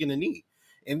haven't taken a knee.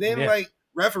 And then, like,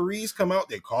 referees come out,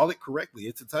 they call it correctly.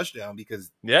 It's a touchdown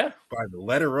because by the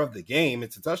letter of the game,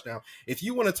 it's a touchdown. If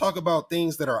you want to talk about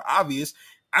things that are obvious,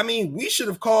 I mean, we should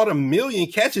have called a million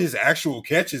catches, actual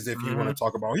catches, if you want to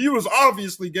talk about. He was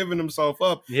obviously giving himself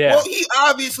up. Yeah. Well, he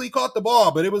obviously caught the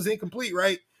ball, but it was incomplete,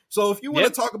 right? So if you want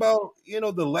to talk about,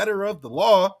 the letter of the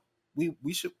law,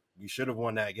 we should have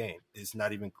won that game. It's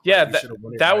not even close. Yeah,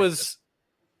 that was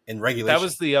in regulation. That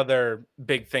was the other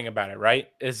big thing about it, right?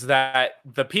 Is that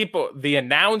the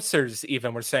announcers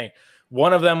even were saying,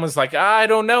 one of them was like, I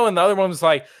don't know. And the other one was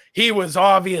like, he was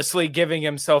obviously giving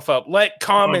himself up. Let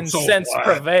common sense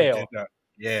prevail.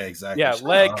 Yeah, exactly. Yeah,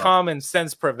 let common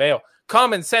sense prevail.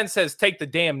 Common sense says take the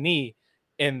damn knee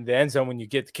in the end zone when you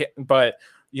get the but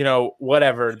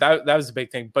whatever. That was a big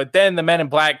thing. But then the men in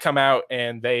black come out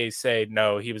and they say,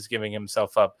 no, he was giving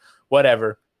himself up.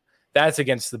 Whatever. that's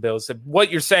against the Bills.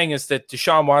 What you're saying is that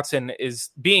Deshaun Watson is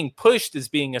being pushed as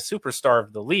being a superstar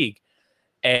of the league.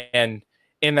 And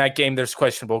in that game, there's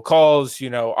questionable calls. You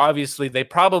know, obviously they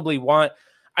probably want,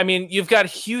 I mean, you've got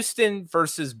Houston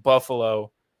versus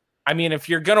Buffalo. I mean, if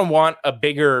you're going to want a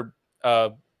bigger,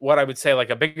 what I would say like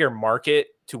a bigger market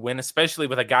to win, especially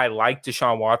with a guy like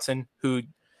Deshaun Watson, who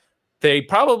they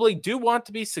probably do want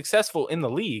to be successful in the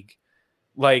league.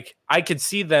 Like, I could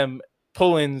see them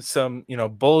pulling some, you know,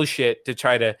 bullshit to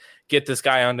try to get this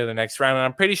guy onto the next round. And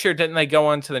I'm pretty sure, didn't they go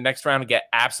on to the next round and get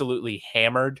absolutely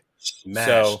hammered? Smash.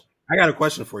 So I got a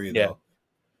question for you, though.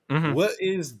 Mm-hmm. What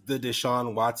is the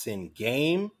Deshaun Watson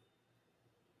game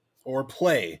or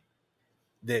play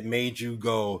that made you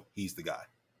go, he's the guy?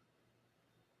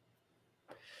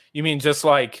 You mean just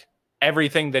like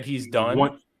everything that he's done?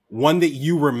 One that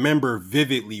you remember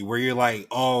vividly where you're like,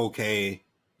 oh, okay,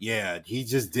 yeah, he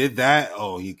just did that.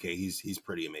 Oh, okay, he's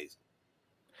pretty amazing.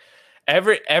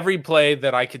 Every play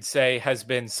that I could say has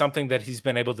been something that he's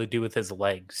been able to do with his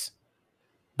legs.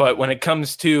 But when it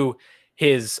comes to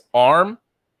his arm,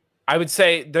 I would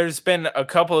say there's been a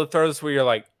couple of throws where you're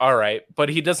like, all right, but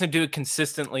he doesn't do it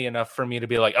consistently enough for me to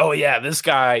be like, oh yeah, this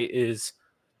guy is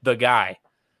the guy.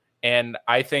 And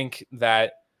I think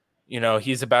that, you know,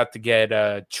 he's about to get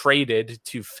traded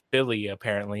to Philly,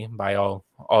 apparently, by all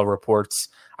reports.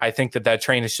 I think that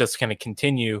train is just going to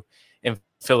continue in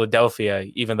Philadelphia,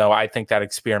 even though I think that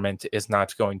experiment is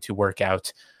not going to work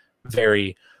out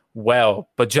very well.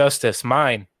 But Justice,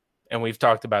 mine, and we've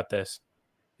talked about this,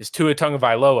 is Tua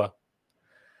Tagovailoa.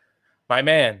 My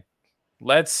man,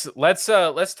 let's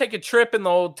take a trip in the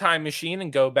old time machine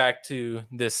and go back to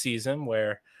this season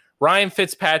where Ryan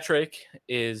Fitzpatrick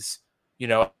is, you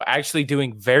know, actually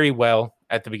doing very well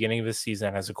at the beginning of the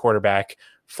season as a quarterback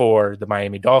for the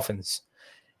Miami Dolphins.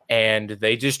 And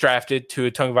they just drafted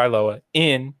Tua Tagovailoa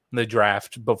in the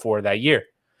draft before that year.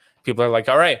 People are like,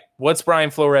 all right, what's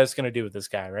Brian Flores going to do with this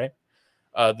guy, right?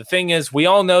 The thing is, we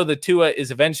all know that Tua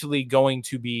is eventually going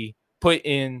to be put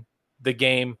in the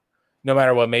game no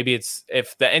matter what. Maybe it's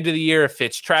if the end of the year, if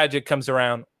Fitztragic comes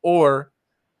around, or,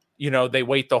 you know, they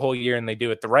wait the whole year and they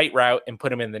do it the right route and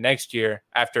put him in the next year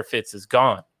after Fitz is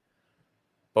gone.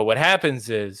 But what happens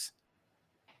is,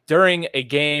 during a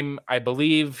game, I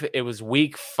believe it was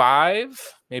week 5,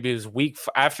 maybe it was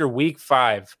after week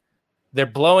 5, they're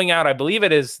blowing out, I believe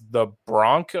it is the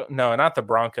Broncos. No, not the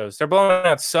Broncos. They're blowing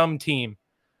out some team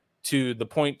to the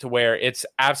point to where it's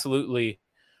absolutely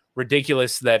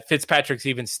ridiculous that Fitzpatrick's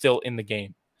even still in the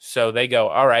game. So they go,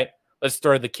 all right, let's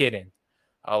throw the kid in.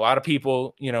 A lot of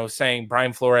people, you know, saying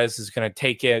Brian Flores is going to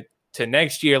take it to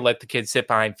next year, let the kid sit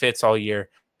behind Fitz all year,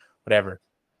 whatever.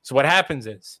 So what happens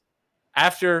is,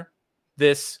 after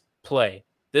this play,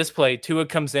 Tua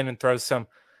comes in and throws some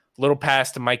little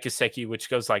pass to Mike Gesicki, which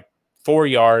goes like 4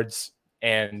 yards,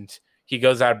 and he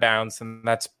goes out of bounds, and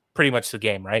that's pretty much the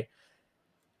game, right?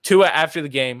 Tua, after the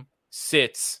game,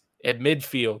 sits at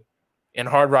midfield in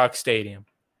Hard Rock Stadium,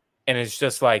 and it's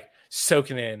just like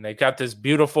soaking in. They've got this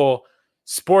beautiful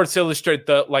Sports Illustrated,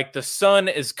 the sun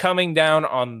is coming down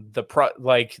on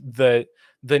the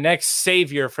next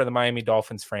savior for the Miami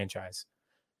Dolphins franchise.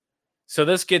 So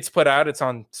this gets put out. It's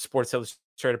on Sports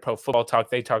Illustrated, Pro Football Talk.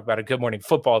 They talk about it. Good Morning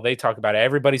Football. They talk about it.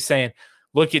 Everybody's saying,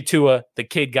 look at Tua. The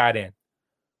kid got in.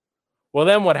 Well,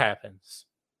 then what happens?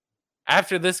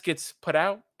 After this gets put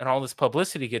out and all this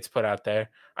publicity gets put out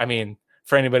there, I mean,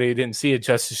 for anybody who didn't see it,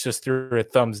 Justice just threw a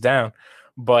thumbs down.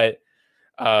 But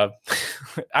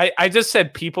I just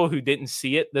said people who didn't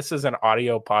see it. This is an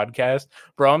audio podcast.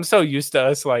 Bro, I'm so used to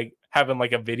us like having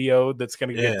like a video that's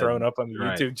going to get thrown up on the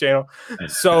YouTube channel.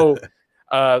 So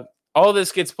all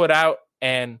this gets put out,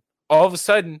 and all of a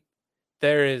sudden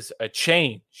there is a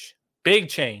change, big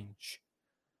change.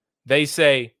 They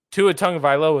say Tua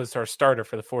Tagovailoa is our starter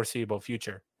for the foreseeable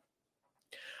future.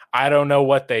 I don't know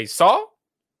what they saw.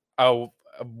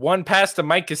 One pass to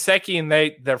Mike Gesicki, and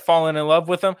they're falling in love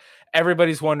with him.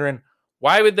 Everybody's wondering,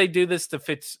 why would they do this to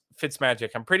Fitzmagic?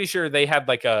 I'm pretty sure they had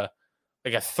like a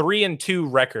 3-2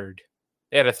 record.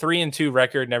 They had a 3-2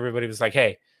 record, and everybody was like,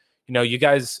 hey, you know, you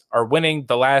guys are winning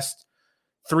the last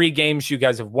 3 games you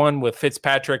guys have won with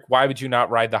Fitzpatrick. Why would you not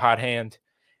ride the hot hand?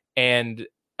 And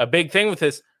a big thing with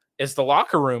this is the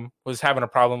locker room was having a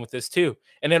problem with this too.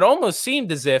 And it almost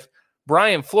seemed as if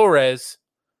Brian Flores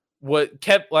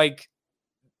kept like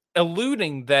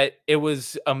alluding that it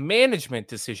was a management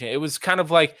decision. It was kind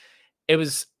of like, it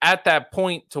was at that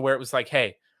point to where it was like,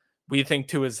 hey, we think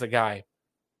Tua is the guy.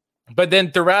 But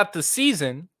then throughout the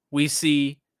season, we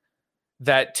see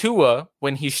that Tua,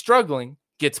 when he's struggling,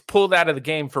 gets pulled out of the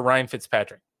game for Ryan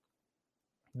Fitzpatrick.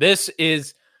 This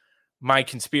is my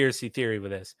conspiracy theory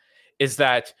with this, is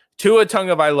that Tua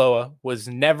Tagovailoa was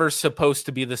never supposed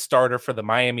to be the starter for the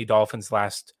Miami Dolphins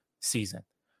last season.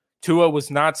 Tua was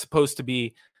not supposed to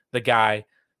be the guy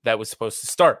that was supposed to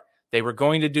start. They were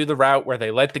going to do the route where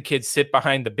they let the kid sit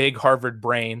behind the big Harvard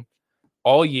brain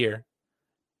all year,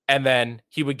 and then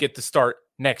he would get the start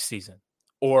next season.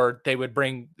 Or they would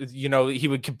bring, he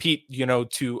would compete,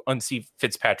 to unseat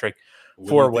Fitzpatrick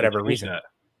for whatever reason. That?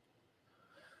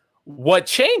 What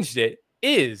changed it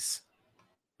is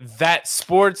that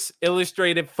Sports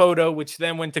Illustrated photo, which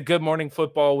then went to Good Morning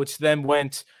Football, which then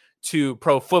went to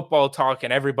Pro Football Talk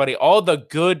and everybody, all the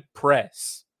good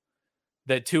press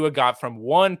that Tua got from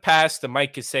one pass to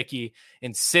Mike Gesicki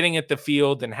and sitting at the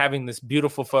field and having this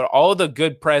beautiful photo, all the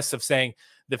good press of saying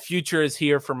the future is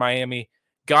here for Miami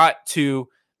got to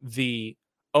the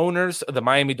owners of the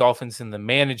Miami Dolphins and the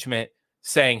management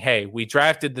saying, hey, we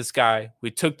drafted this guy. We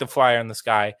took the flyer on this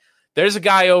guy. There's a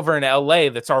guy over in LA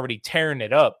that's already tearing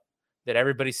it up that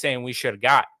everybody's saying we should have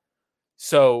got.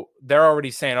 So they're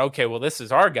already saying, okay, well, this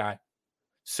is our guy.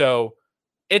 So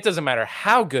it doesn't matter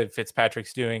how good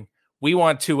Fitzpatrick's doing. We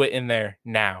want Tua in there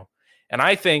now. And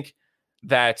I think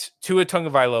that Tua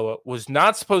Tagovailoa was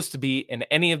not supposed to be in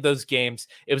any of those games.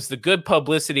 It was the good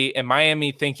publicity and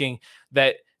Miami thinking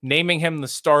that naming him the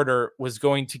starter was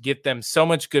going to get them so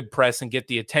much good press and get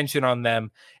the attention on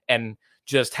them and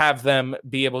just have them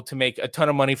be able to make a ton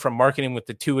of money from marketing with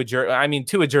the Tua jersey. I mean,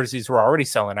 Tua jerseys were already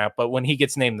selling out, but when he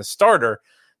gets named the starter,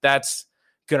 that's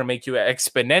going to make you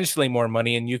exponentially more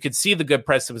money. And you could see the good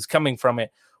press that was coming from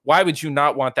it. Why would you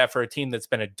not want that for a team that's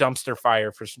been a dumpster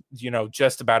fire for,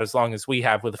 just about as long as we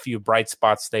have, with a few bright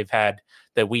spots they've had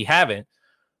that we haven't?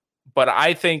 But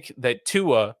I think that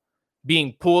Tua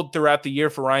being pulled throughout the year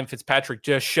for Ryan Fitzpatrick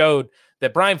just showed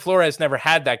that Brian Flores never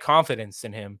had that confidence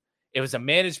in him. It was a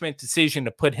management decision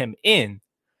to put him in,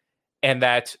 and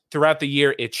that throughout the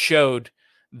year, it showed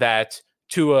that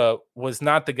Tua was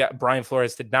not the guy. Brian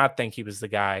Flores did not think he was the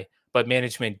guy, but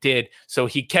management did. So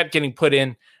he kept getting put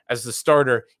in as the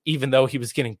starter, even though he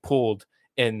was getting pulled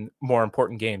in more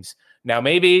important games. Now,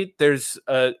 maybe there's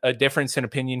a difference in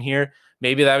opinion here.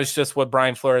 Maybe that was just what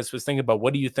Brian Flores was thinking about.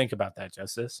 What do you think about that,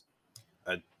 Justice?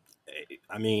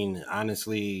 I mean,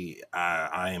 honestly,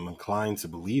 I am inclined to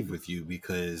believe with you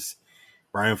because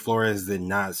Brian Flores did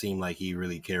not seem like he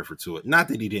really cared for Tua. Not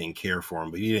that he didn't care for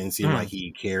him, but he didn't seem like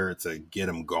he cared to get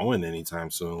him going anytime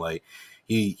soon. Like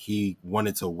he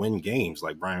wanted to win games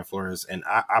like Brian Flores. And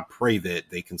I pray that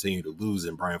they continue to lose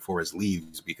and Brian Flores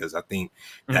leaves, because I think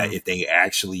that if they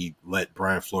actually let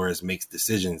Brian Flores make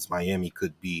decisions, Miami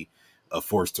could be a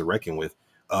force to reckon with.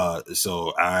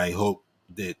 So I hope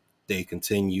that they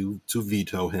continue to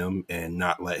veto him and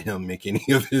not let him make any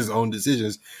of his own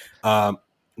decisions.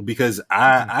 Because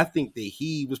I think that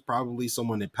he was probably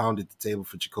someone that pounded the table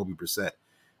for Jacoby Brissett.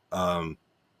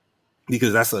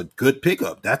 Because that's a good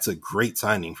pickup. That's a great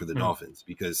signing for the Dolphins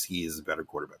because he is a better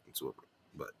quarterback than Tua.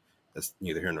 But that's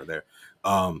neither here nor there.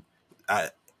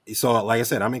 So like I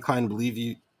said, I'm inclined to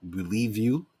believe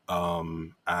you.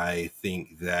 I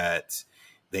think that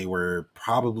they were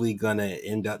probably going to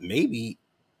end up maybe,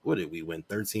 what did we win?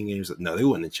 13 games? No, they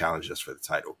wouldn't have challenged us for the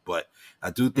title. But I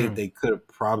do think they could have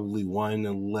probably won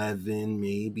 11,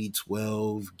 maybe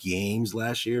 12 games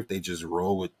last year if they just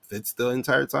roll with Fitz the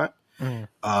entire time.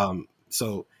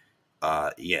 So,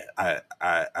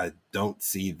 I don't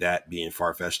see that being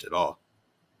far-fetched at all.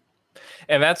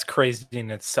 And that's crazy in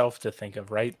itself to think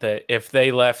of, right? That if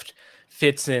they left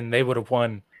Fitz in, they would have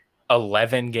won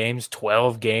 11 games,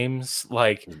 12 games.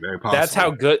 Like, that's how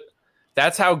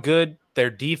good their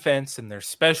defense and their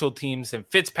special teams and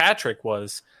Fitzpatrick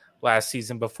was last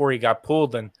season before he got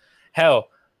pulled. And hell,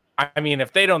 I mean,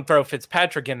 if they don't throw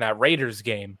Fitzpatrick in that Raiders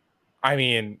game, I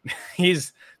mean,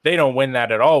 they don't win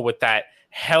that at all with that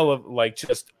hell of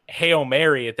just Hail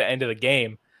Mary at the end of the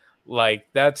game. Like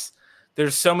there's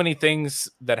so many things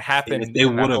that happen. And if they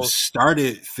would have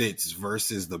started Fitz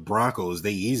versus the Broncos,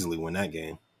 they easily win that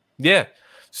game. Yeah.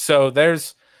 So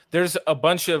there's a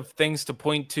bunch of things to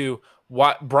point to.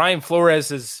 What Brian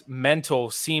Flores's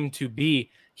mental seemed to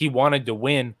be, he wanted to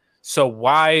win. So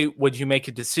why would you make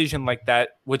a decision like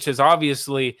that? Which is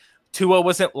obviously Tua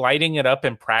wasn't lighting it up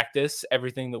in practice.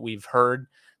 Everything that we've heard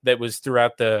that was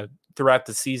throughout the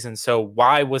season. So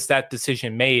why was that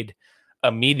decision made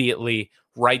immediately,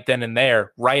 right then and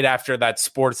there, right after that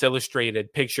Sports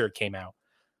Illustrated picture came out?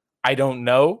 I don't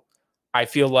know. I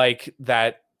feel like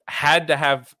that had to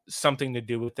have something to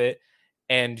do with it.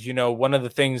 And, one of the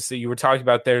things that you were talking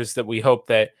about there is that we hope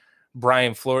that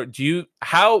Brian Flores,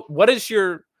 what is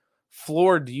your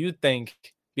floor, do you think?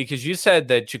 Because you said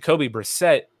that Jacoby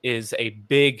Brissett is a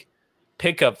big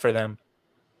pickup for them.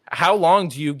 How long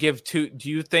do you give to? Do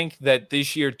you think that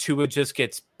this year Tua just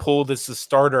gets pulled as the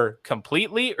starter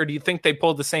completely, or do you think they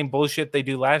pulled the same bullshit they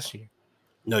do last year?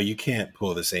 No, you can't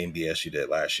pull the same BS you did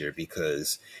last year,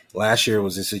 because last year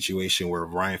was a situation where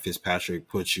Ryan Fitzpatrick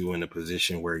put you in a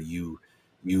position where you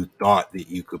thought that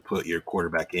you could put your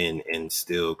quarterback in and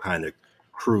still kind of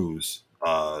cruise,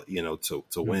 to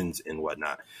wins and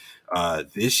whatnot.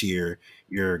 This year,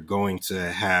 you're going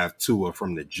to have Tua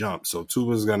from the jump. So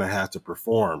Tua's going to have to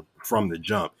perform from the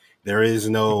jump. There is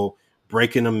no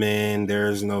breaking him in.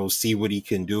 There's no see what he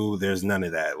can do. There's none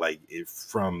of that. Like,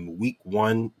 from week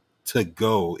one to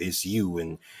go, it's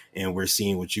you, and we're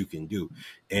seeing what you can do.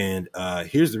 And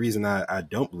here's the reason I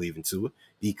don't believe in Tua,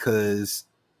 because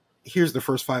here's the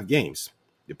first 5 games: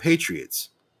 the Patriots,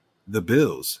 the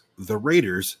Bills, the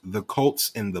Raiders, the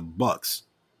Colts, and the Bucks.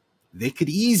 They could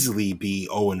easily be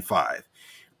 0-5.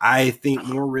 I think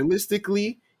more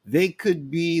realistically, they could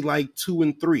be like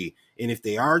 2-3. And if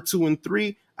they are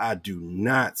 2-3, I do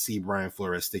not see Brian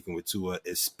Flores sticking with Tua,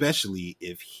 especially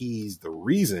if he's the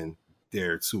reason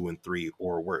they're 2-3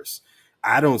 or worse.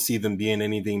 I don't see them being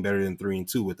anything better than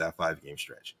 3-2 with that 5-game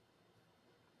stretch.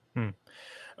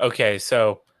 Okay,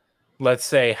 so let's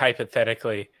say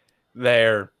hypothetically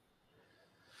they're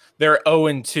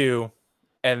 0-2,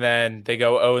 and then they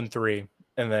go 0-3,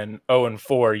 and then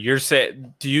 0-4. You're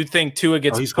saying, do you think Tua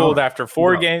gets pulled after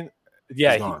 4 games?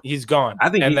 Yeah, he's gone. I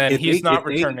think, and then he's not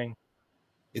returning.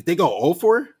 If they go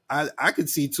 0-4, I could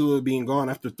see Tua being gone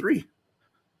after 3.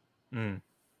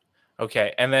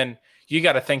 Okay, and then you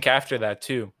got to think after that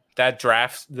too. That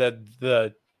draft,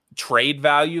 the trade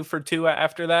value for Tua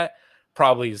after that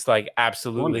probably is like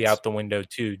absolutely out the window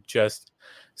too. Just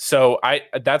so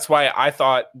that's why I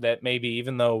thought that maybe,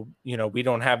 even though we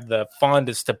don't have the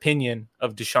fondest opinion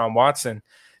of Deshaun Watson,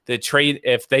 the trade,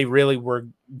 if they really were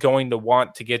going to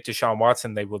want to get Deshaun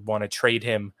Watson, they would want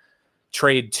to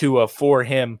trade Tua for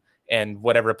him and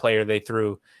whatever player they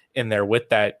threw in there with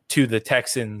that to the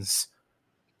Texans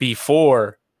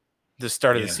before the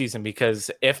start of the season,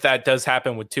 because if that does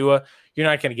happen with Tua, you're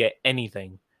not going to get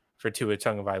anything for Tua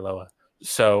Tagovailoa.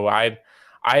 So I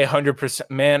 100%,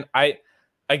 man, I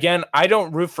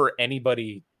don't root for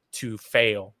anybody to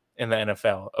fail in the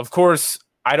NFL. Of course,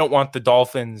 I don't want the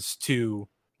Dolphins to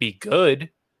be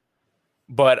good,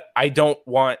 but I don't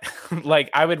want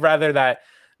I would rather that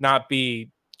not be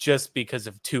just because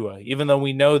of Tua, even though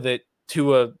we know that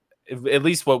Tua, at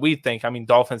least what we think, I mean,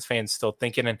 Dolphins fans still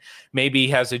thinking, and maybe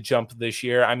he has a jump this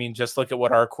year. I mean, just look at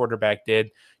what our quarterback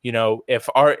did. If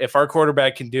our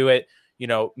quarterback can do it,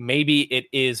 maybe it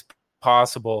is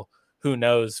possible. Who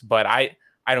knows? But I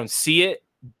don't see it.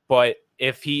 But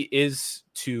if he is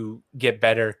to get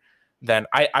better, then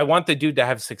I want the dude to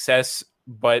have success.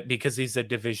 But because he's a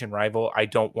division rival, I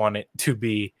don't want it to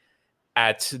be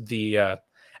at the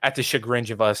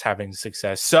chagrin of us having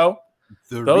success. So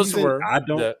those were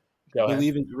the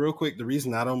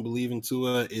reason I don't believe in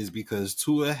Tua is because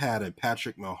Tua had a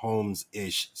Patrick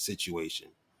Mahomes-ish situation.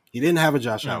 He didn't have a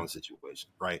Josh Allen situation,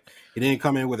 right? He didn't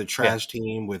come in with a trash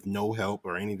team with no help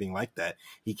or anything like that.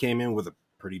 He came in with a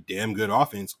pretty damn good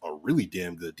offense, a really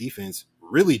damn good defense,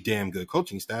 really damn good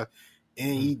coaching staff,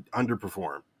 and he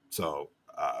underperformed. So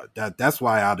that's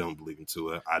why I don't believe in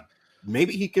Tua.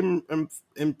 Maybe he can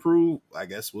improve. I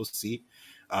guess we'll see.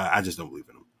 I just don't believe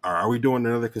in him. Are we doing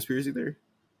another conspiracy theory?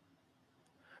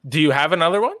 Do you have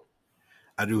another one?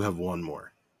 I do have one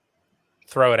more.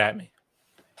 Throw it at me.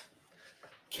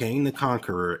 Kang the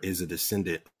Conqueror is a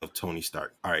descendant of Tony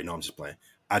Stark. All right, no, I'm just playing.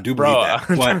 I do believe that,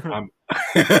 but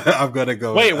I'm gonna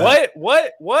go. Wait, what?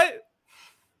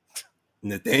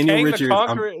 Nathaniel Kang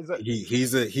Richards.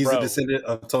 He's a descendant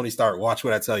of Tony Stark. Watch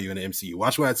what I tell you in the MCU.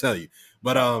 Watch what I tell you.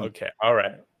 But okay, all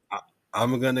right.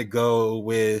 I'm gonna go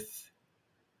with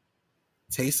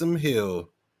Taysom Hill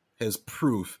has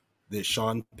proof that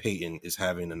Sean Payton is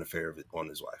having an affair on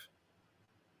his wife,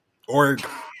 or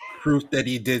proof that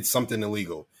he did something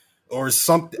illegal, or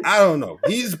something. I don't know.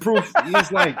 He's proof.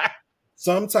 He's like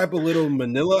some type of little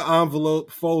manila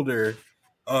envelope folder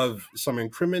of some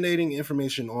incriminating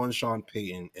information on Sean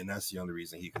Payton, and that's the only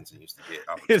reason he continues to get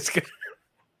out.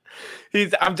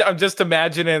 I'm just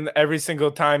imagining every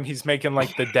single time he's making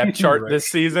like the depth chart this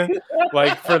season,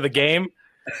 like for the game.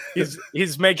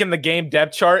 He's making the game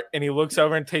depth chart, and he looks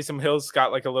over, and Taysom Hill's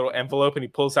got like a little envelope, and he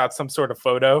pulls out some sort of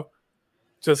photo,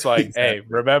 just like, exactly. Hey,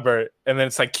 remember? And then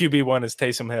it's like QB1 is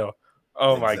Taysom Hill.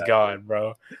 Oh my God,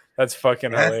 bro, that's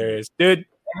fucking hilarious, dude. It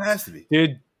has to be,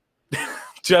 dude.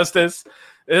 Justice,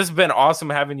 this has been awesome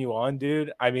having you on,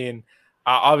 dude. I mean,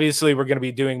 obviously, we're going to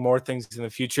be doing more things in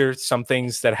the future. Some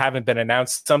things that haven't been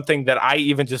announced. Something that I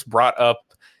even just brought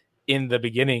up in the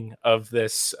beginning of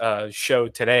this show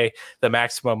today, the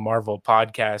Maximum Marvel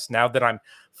podcast. Now that I'm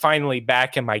finally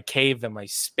back in my cave and my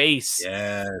space,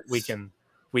 we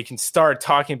can start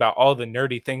talking about all the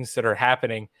nerdy things that are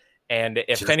happening. And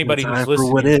if Just anybody who's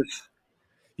listening, what if?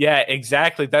 Yeah,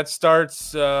 exactly. That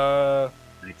starts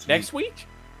next week.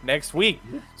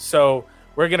 So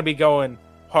we're going to be going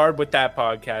hard with that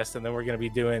podcast, and then we're going to be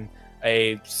doing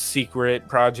a secret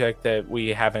project that we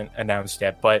haven't announced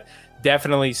yet, but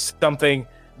definitely something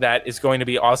that is going to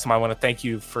be awesome. I want to thank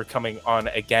you for coming on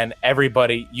again,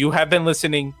 everybody. You have been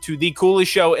listening to the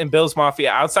coolest show in Bills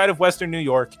Mafia outside of Western New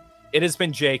York. It has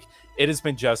been Jake. It has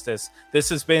been Justice. This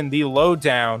has been the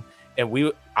Lowdown, and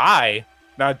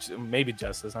maybe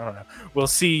Justice, I don't know. We'll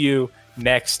see you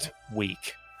next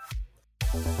week.